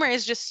of humor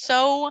is just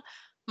so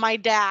my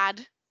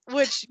dad,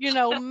 which,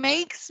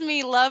 makes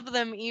me love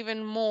them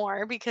even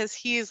more because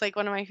he's like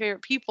one of my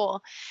favorite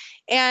people.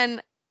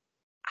 And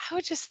I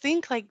would just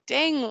think like,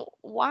 dang,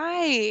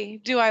 why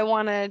do I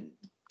want to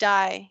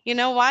die?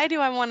 Why do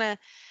I want to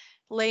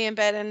lay in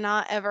bed and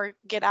not ever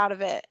get out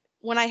of it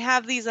when I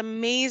have these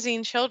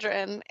amazing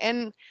children?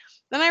 And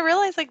then I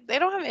realized like they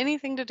don't have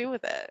anything to do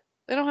with it.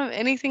 They don't have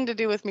anything to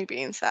do with me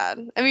being sad.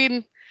 I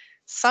mean,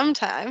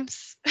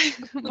 sometimes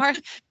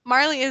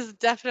Marley is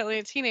definitely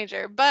a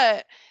teenager,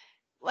 but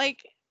like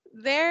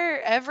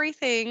they're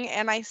everything,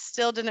 and I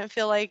still didn't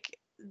feel like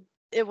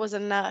it was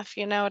enough,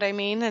 you know what I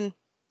mean? And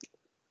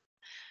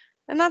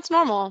that's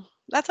normal.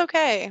 That's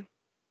okay.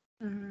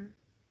 Mm-hmm.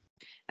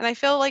 And I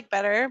feel like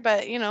better,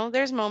 but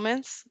there's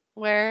moments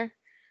where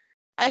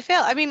I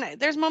fail. I mean,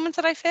 there's moments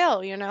that I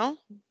fail,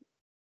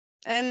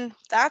 and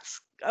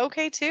that's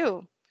okay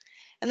too.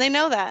 And they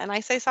know that. And I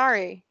say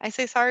sorry. I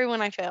say sorry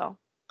when I fail.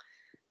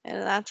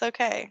 And that's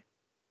okay.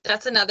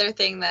 That's another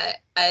thing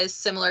that is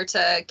similar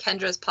to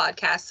Kendra's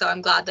podcast. So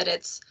I'm glad that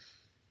it's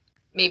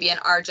maybe an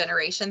our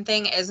generation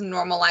thing, is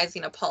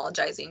normalizing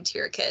apologizing to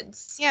your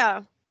kids.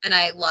 Yeah. And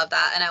I love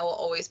that. And I will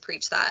always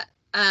preach that.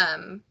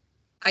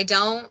 I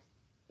don't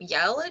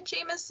yell at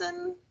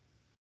Jameson.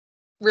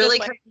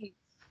 Really?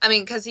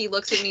 Because he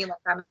looks at me like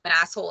I'm an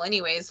asshole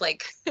anyways.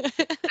 Like,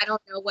 I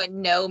don't know what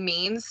no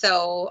means,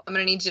 so I'm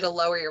going to need you to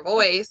lower your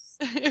voice.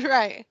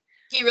 Right.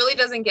 He really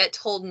doesn't get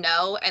told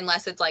no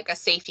unless it's like a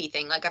safety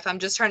thing. Like if I'm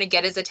just trying to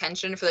get his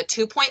attention for the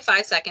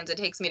 2.5 seconds it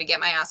takes me to get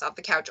my ass off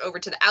the couch over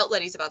to the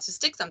outlet he's about to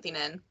stick something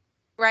in.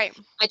 Right.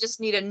 I just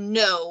need a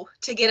no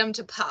to get him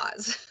to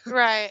pause.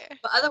 Right.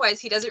 But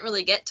otherwise he doesn't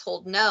really get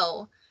told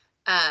no.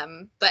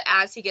 But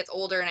as he gets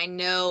older, and I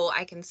know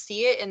I can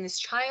see it in this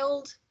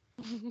child,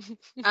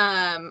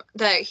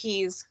 that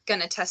he's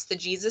gonna test the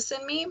Jesus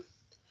in me.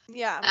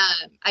 Yeah.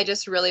 I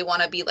just really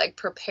want to be like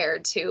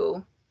prepared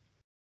to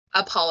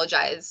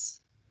apologize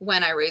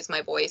when I raise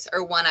my voice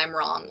or when I'm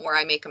wrong or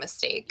I make a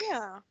mistake.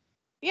 Yeah.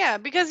 Yeah,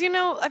 because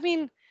I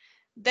mean,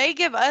 they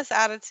give us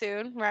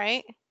attitude,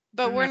 right?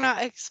 But we're Mhm.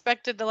 not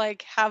expected to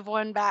like have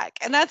one back.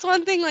 And that's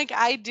one thing like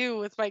I do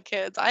with my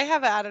kids. I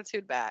have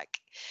attitude back.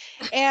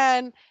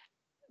 And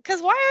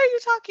because why are you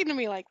talking to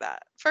me like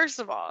that? First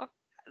of all,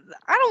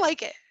 I don't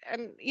like it.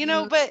 And,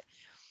 Mhm. but,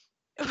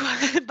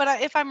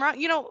 if I'm wrong,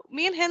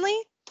 me and Henley,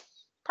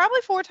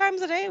 probably 4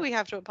 times a day, we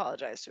have to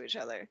apologize to each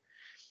other.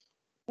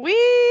 We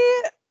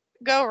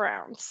go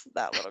rounds,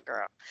 that little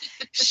girl.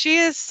 She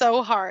is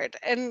so hard.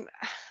 And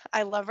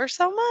I love her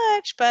so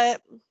much,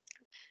 but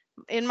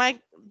in my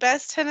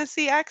best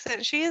Tennessee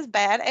accent, she is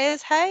bad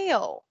as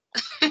hell.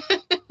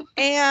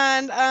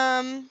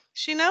 And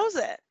she knows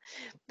it.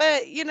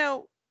 But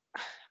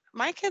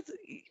my kids,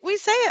 we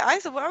say it. I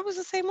said, well, I was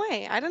the same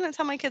way. I didn't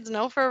tell my kids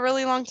no for a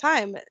really long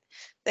time.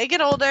 They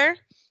get older.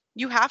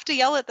 You have to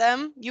yell at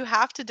them. You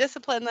have to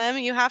discipline them.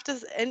 You have to,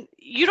 and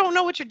you don't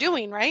know what you're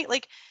doing, right?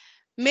 Like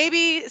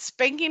maybe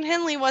spanking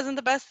Henley wasn't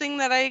the best thing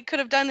that I could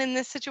have done in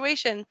this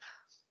situation.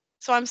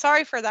 So I'm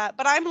sorry for that,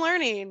 but I'm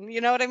learning.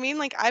 You know what I mean?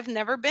 Like I've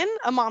never been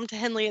a mom to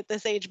Henley at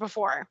this age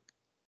before.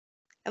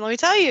 And let me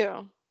tell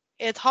you,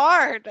 it's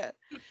hard.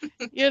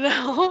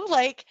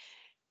 Like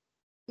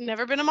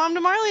never been a mom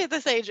to Marley at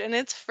this age, and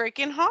it's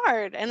freaking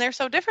hard. And they're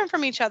so different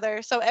from each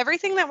other. So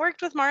everything that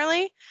worked with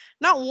Marley,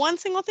 not one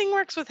single thing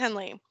works with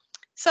Henley.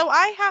 So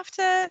I have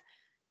to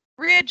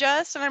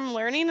readjust, and I'm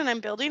learning and I'm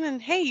building.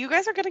 And hey, you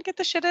guys are gonna get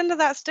the shit into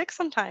that stick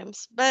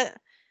sometimes. But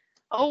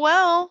oh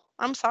well,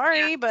 I'm Yeah.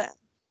 sorry, but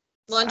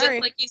Well, and just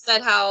sorry. like you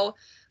said, how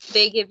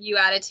they give you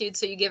attitude,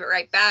 so you give it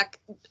right back.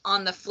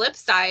 On the flip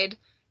side,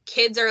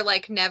 kids are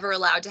like never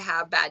allowed to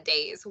have bad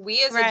days.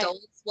 We as Right.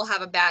 adults will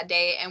have a bad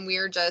day, and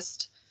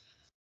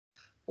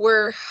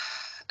we're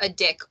a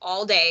dick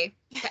all day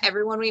to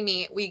everyone we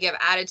meet. We give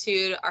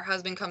attitude. Our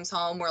husband comes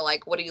home. We're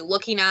like, what are you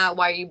looking at?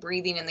 Why are you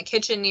breathing in the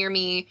kitchen near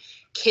me?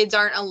 Kids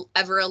aren't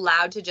ever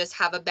allowed to just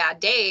have a bad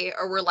day,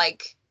 or we're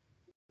like,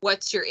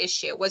 what's your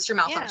issue? What's your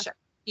Yeah. malfunction?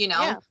 You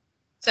know? Yeah.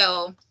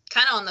 So,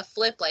 kind of on the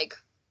flip, like,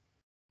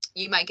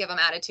 you might give them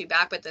attitude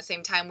back, but at the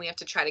same time, we have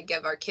to try to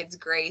give our kids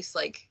grace.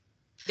 Like,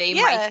 they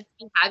might Yeah.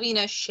 be having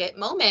a shit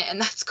moment, and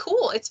that's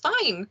cool. It's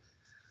fine.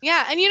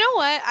 Yeah, and you know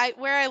what?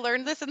 Where I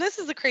learned this, and this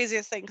is the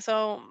craziest thing.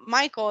 So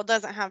Michael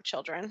doesn't have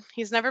children.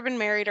 He's never been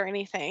married or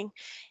anything.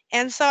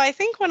 And so I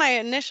think when I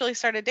initially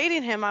started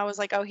dating him, I was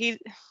like, "Oh,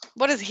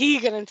 what is he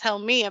going to tell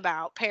me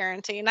about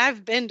parenting?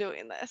 I've been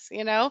doing this."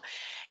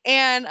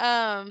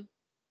 And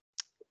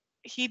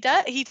he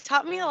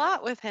taught me a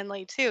lot with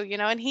Henley too,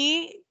 and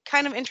he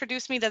kind of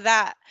introduced me to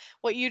that,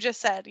 what you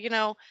just said.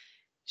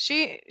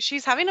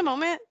 She's having a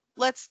moment.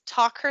 Let's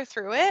talk her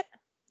through it.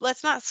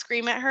 Let's not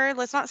scream at her.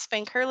 Let's not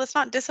spank her. Let's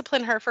not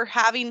discipline her for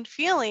having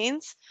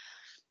feelings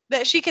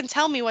that she can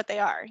tell me what they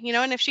are.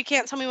 And if she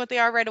can't tell me what they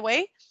are right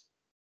away,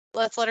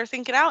 let's let her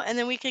think it out and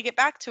then we could get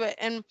back to it.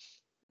 And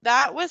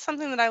that was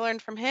something that I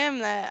learned from him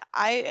that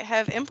I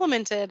have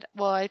implemented.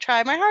 Well, I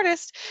try my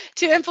hardest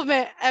to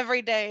implement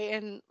every day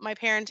in my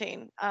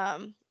parenting.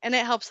 And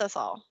it helps us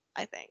all,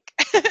 I think.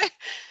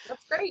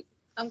 That's great.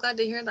 I'm glad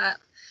to hear that.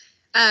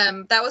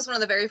 That was one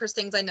of the very first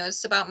things I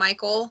noticed about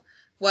Michael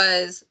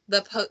was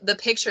the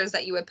pictures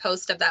that you would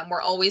post of them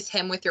were always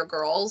him with your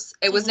girls.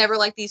 It was Mhm. never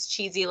like these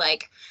cheesy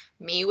like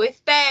me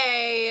with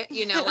Faye,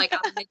 like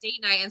on the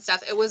date night and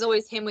stuff. It was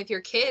always him with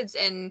your kids,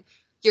 and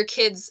your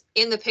kids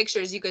in the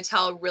pictures you could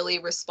tell really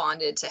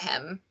responded to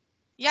him.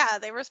 Yeah,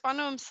 they respond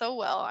to him so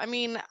well. I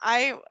mean,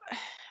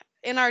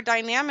 in our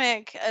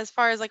dynamic, as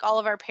far as like all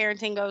of our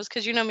parenting goes,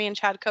 because me and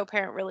Chad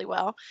co-parent really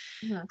well.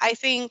 Mhm. I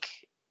think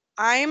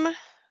I'm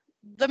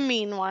the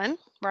mean one,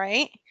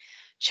 right?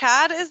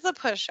 Chad is the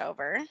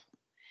pushover.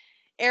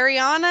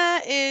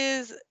 Ariana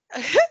is,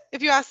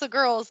 if you ask the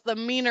girls, the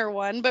meaner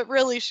one, but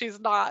really she's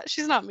not.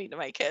 She's not mean to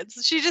my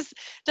kids. She just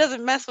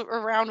doesn't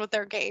around with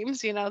their games.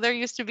 They're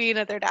used to being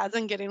at their dad's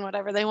and getting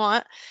whatever they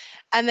want.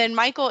 And then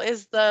Michael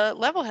is the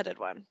level-headed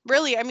one.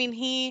 Really, I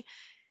mean,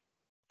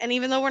 and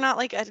even though we're not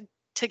like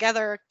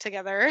together,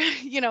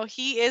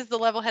 he is the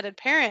level-headed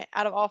parent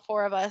out of all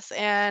four of us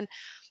and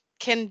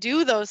can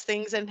do those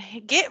things and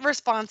get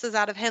responses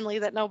out of Henley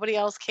that nobody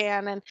else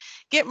can and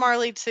get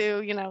Marley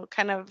to,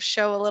 kind of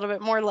show a little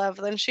bit more love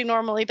than she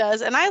normally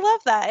does. And I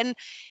love that. And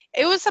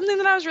it was something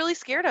that I was really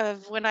scared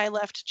of when I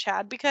left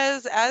Chad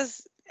because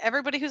as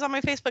everybody who's on my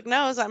Facebook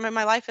knows, I mean,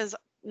 my life is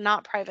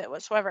not private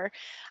whatsoever.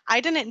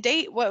 I didn't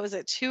date, what was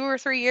it, 2 or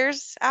 3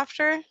 years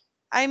after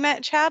I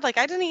met Chad? Like,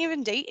 I didn't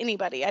even date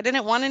anybody. I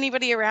didn't want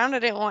anybody around. I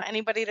didn't want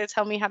anybody to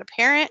tell me how to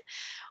parent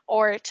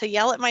or to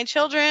yell at my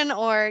children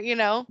or.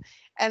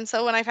 And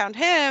so when I found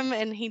him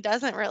and he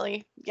doesn't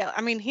really yell,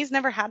 I mean, he's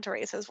never had to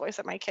raise his voice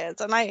at my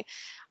kids. And I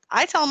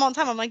tell him all the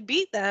time, I'm like,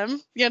 beat them.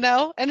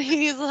 And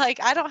he's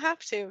like, I don't have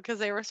to because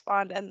they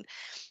respond. And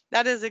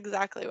that is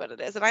exactly what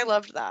it is. And I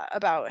loved that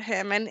about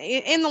him. And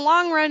in the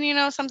long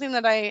run, something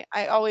that I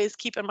always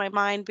keep in my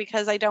mind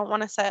because I don't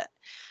want to set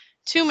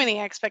too many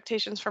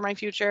expectations for my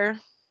future.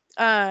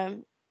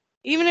 Um,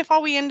 Even if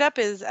all we end up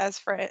is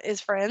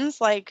is friends,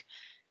 like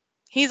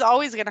he's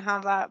always going to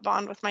have that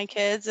bond with my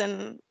kids.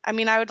 And I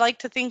mean, I would like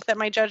to think that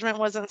my judgment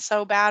wasn't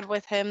so bad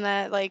with him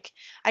that like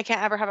I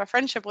can't ever have a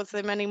friendship with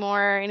him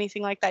anymore or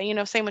anything like that.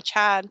 Same with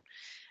Chad.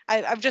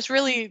 I've just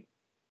really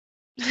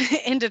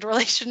ended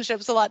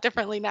relationships a lot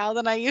differently now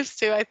than I used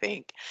to, I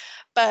think.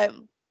 But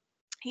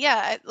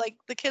yeah, like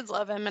the kids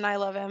love him and I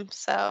love him.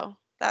 So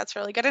that's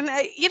really good. And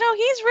he's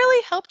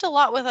really helped a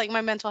lot with like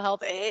my mental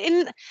health.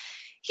 And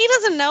he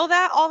doesn't know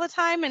that all the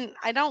time. And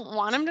I don't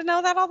want him to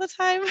know that all the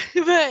time.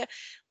 But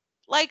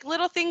like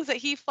little things that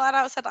he flat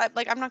out said,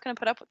 I'm not going to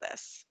put up with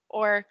this,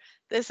 or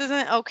this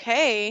isn't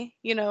okay.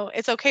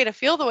 It's okay to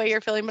feel the way you're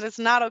feeling, but it's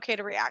not okay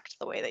to react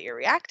the way that you're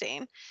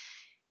reacting,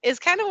 is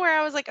kind of where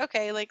I was like,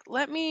 okay, like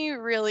let me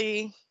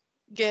really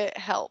get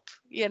help,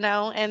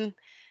 and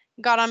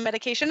got on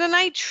medication. And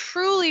I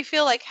truly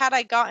feel like had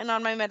I gotten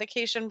on my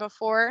medication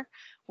before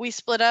we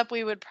split up,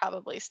 we would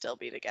probably still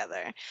be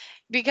together,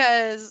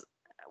 because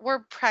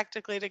we're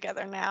practically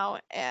together now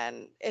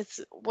and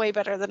it's way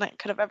better than it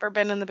could have ever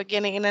been in the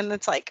beginning. And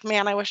it's like,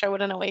 man, I wish I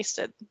wouldn't have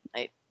wasted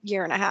a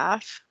year and a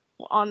half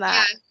on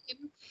that. Yeah,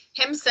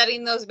 him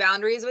setting those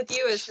boundaries with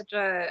you is such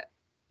a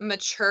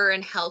mature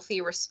and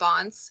healthy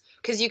response,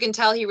 because you can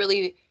tell he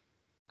really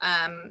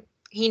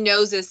he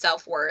knows his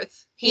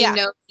self-worth. He knows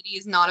that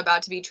he's not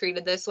about to be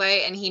treated this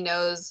way, and he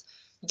knows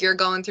you're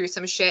going through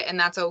some shit and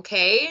that's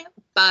okay,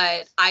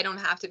 but I don't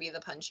have to be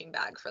the punching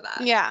bag for that.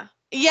 Yeah.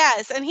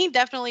 Yes, and he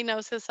definitely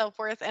knows his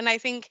self-worth. And I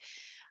think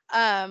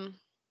I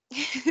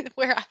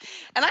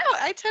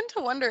tend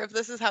to wonder if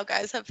this is how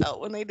guys have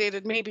felt when they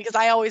dated me, because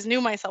I always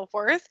knew my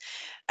self-worth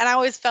and I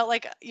always felt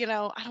like, I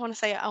don't want to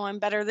say, oh, I'm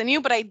better than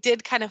you, but I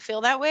did kind of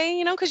feel that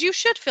way, because you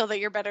should feel that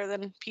you're better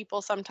than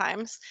people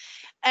sometimes.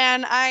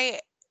 And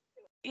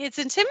it's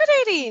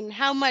intimidating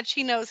how much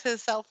he knows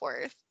his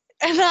self-worth.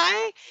 And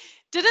I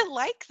didn't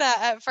like that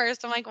at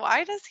first. I'm like,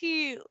 why is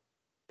he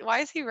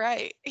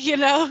right?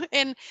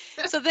 And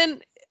so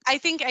then I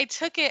think I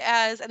took it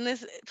as, and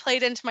this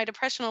played into my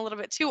depression a little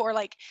bit too, or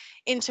like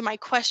into my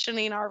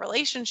questioning our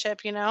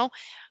relationship, him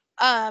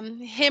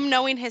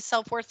knowing his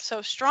self-worth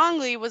so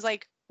strongly was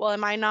like, well,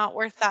 am I not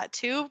worth that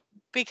too?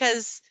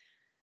 Because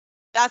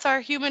that's our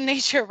human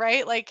nature,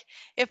 right? Like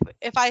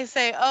if I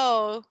say,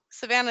 oh,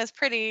 Savannah's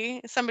pretty,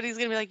 somebody's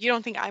gonna be like, you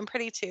don't think I'm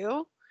pretty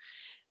too?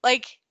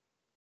 Like,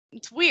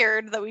 it's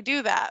weird that we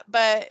do that,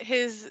 but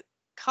his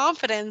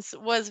confidence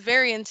was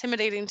very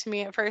intimidating to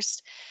me at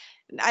first.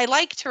 I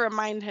like to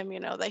remind him,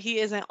 that he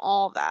isn't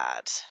all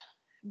that,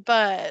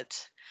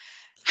 but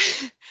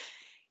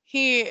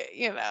he,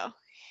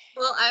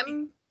 Well,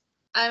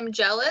 I'm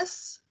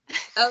jealous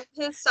of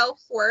his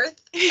self-worth,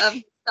 of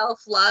his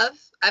self-love.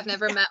 I've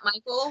never met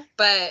Michael,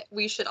 but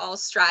we should all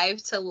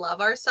strive to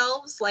love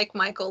ourselves like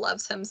Michael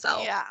loves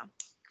himself. Yeah,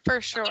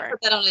 for sure.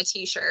 Put that on a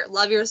t-shirt.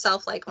 Love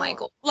yourself like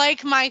Michael.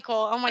 Like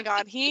Michael. Oh my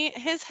God.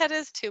 His head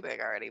is too big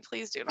already.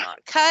 Please do not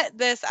cut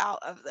this out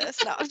of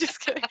this. No, I'm just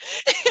kidding.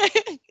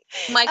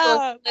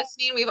 Michael,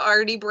 listening, we've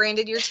already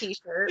branded your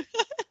t-shirt.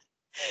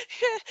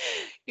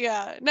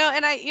 Yeah. No,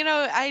 and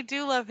I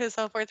do love his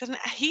self-worth. And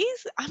he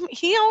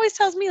always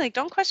tells me, like,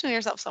 don't question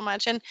yourself so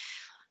much. And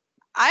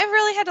I've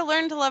really had to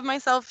learn to love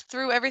myself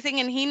through everything.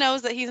 And he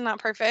knows that he's not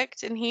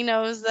perfect. And he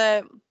knows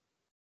that,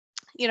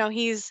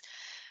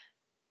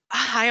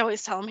 I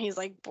always tell him he's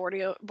like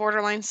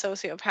borderline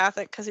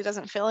sociopathic because he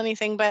doesn't feel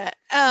anything. But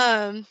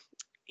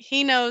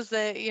he knows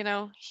that,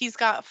 he's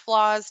got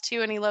flaws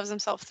too, and he loves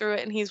himself through it,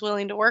 and he's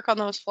willing to work on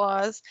those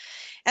flaws.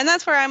 And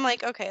that's where I'm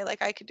like, okay,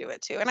 like I could do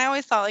it too. And I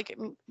always thought like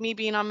me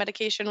being on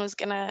medication was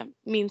gonna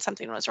mean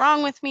something was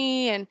wrong with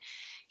me, and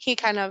he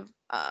kind of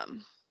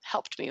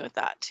helped me with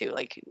that too.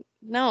 Like,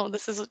 no,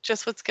 this is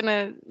just what's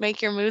gonna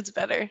make your moods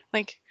better.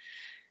 Like,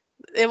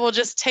 it will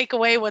just take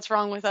away what's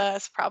wrong with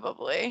us,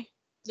 probably.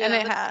 Yeah, and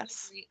it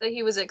has. That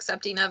he was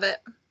accepting of it.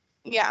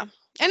 Yeah, and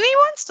he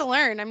wants to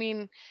learn. I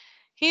mean,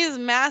 he has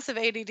massive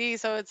ADD,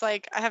 so it's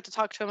like I have to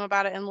talk to him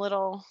about it in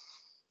little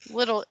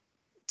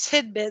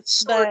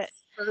tidbits. But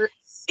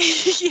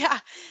yeah,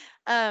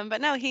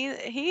 but no,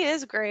 he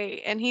is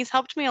great, and he's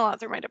helped me a lot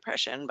through my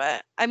depression.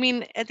 But I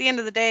mean, at the end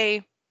of the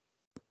day,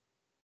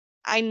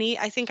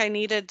 I think I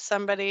needed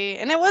somebody,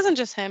 and it wasn't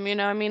just him.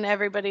 I mean,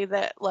 everybody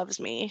that loves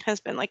me has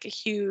been like a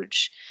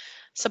huge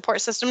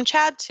support system.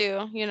 Chad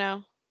too.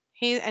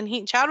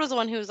 Chad was the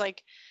one who was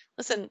like,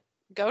 listen,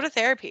 go to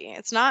therapy.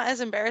 It's not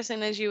as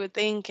embarrassing as you would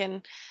think.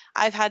 And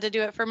I've had to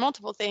do it for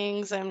multiple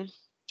things. And,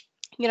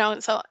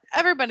 so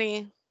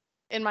everybody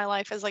in my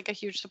life is like a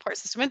huge support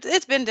system.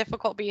 It's been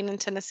difficult being in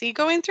Tennessee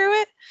going through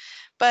it,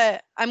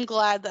 but I'm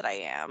glad that I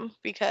am,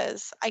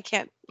 because I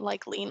can't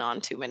like lean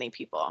on too many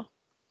people.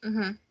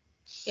 Mm-hmm.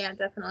 Yeah,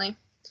 definitely.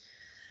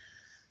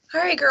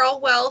 All right, girl.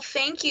 Well,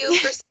 thank you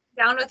for sitting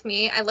down with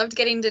me. I loved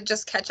getting to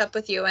just catch up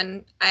with you,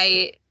 and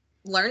I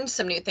learned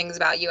some new things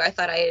about you. I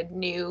thought I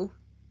knew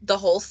the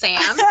whole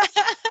Sam.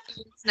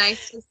 It's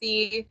nice to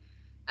see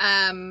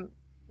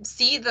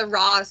the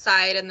raw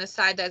side, and the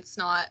side that's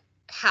not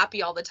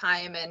happy all the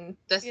time, and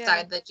the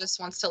side that just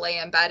wants to lay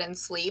in bed and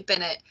sleep.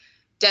 And it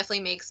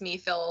definitely makes me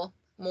feel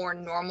more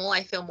normal.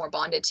 I feel more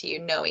bonded to you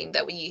knowing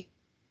that we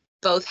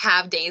both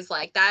have days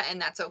like that,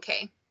 and that's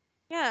okay.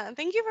 Yeah,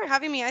 thank you for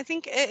having me. I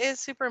think it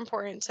is super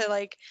important to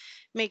like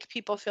make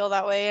people feel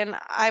that way. And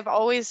I've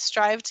always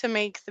strived to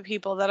make the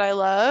people that I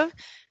love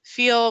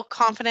feel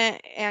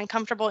confident and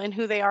comfortable in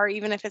who they are,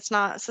 even if it's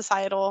not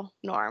societal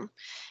norm.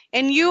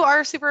 And you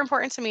are super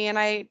important to me. And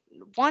I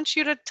want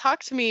you to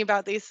talk to me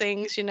about these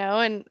things,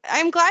 and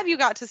I'm glad you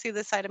got to see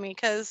this side of me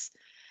because,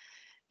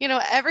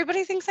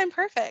 everybody thinks I'm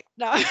perfect.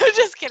 No, I'm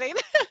just kidding.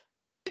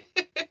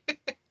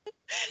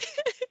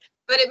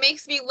 But it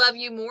makes me love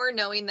you more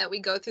knowing that we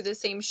go through the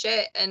same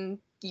shit and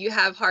you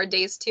have hard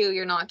days too.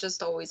 You're not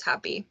just always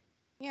happy.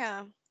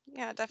 Yeah,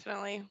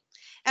 definitely.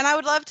 And I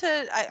would love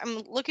to, I'm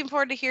looking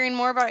forward to hearing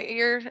more about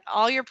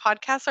all your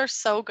podcasts are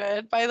so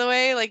good, by the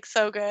way, like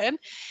so good.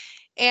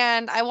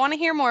 And I want to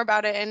hear more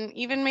about it and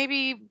even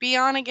maybe be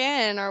on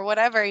again or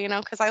whatever,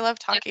 because I love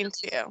talking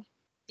to you.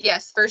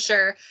 Yes, for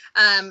sure.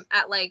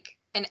 At like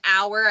an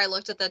hour, I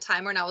looked at the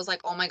timer and I was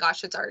like, oh my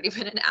gosh, it's already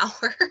been an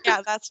hour.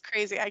 Yeah, that's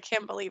crazy. I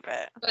can't believe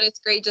it. But it's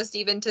great just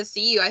even to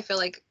see you. I feel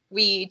like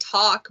we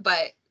talk,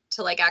 but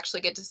to like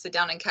actually get to sit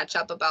down and catch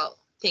up about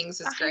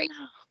things is great.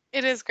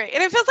 It is great.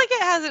 And it feels like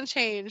it hasn't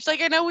changed.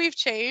 Like I know we've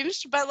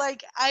changed, but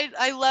like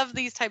I love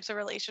these types of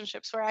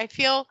relationships where I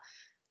feel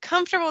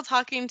comfortable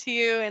talking to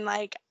you and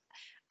like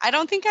I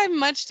don't think I'm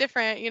much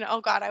different. Oh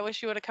God, I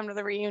wish you would have come to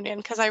the reunion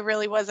because I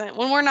really wasn't.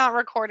 When we're not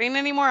recording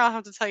anymore, I'll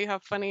have to tell you how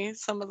funny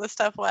some of the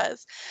stuff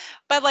was.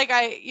 But like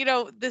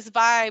this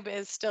vibe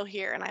is still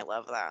here and I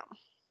love that.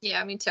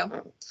 Yeah, me too.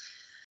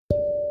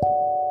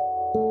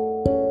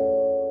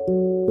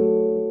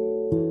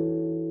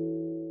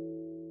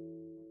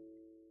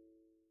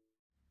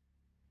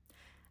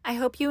 I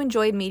hope you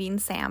enjoyed meeting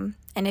Sam.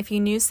 And if you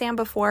knew Sam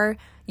before,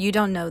 you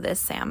don't know this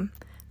Sam.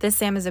 This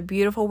Sam is a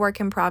beautiful work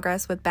in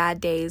progress with bad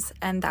days,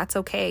 and that's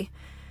okay.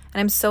 And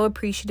I'm so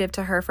appreciative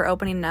to her for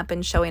opening up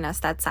and showing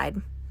us that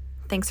side.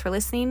 Thanks for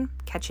listening.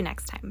 Catch you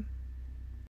next time.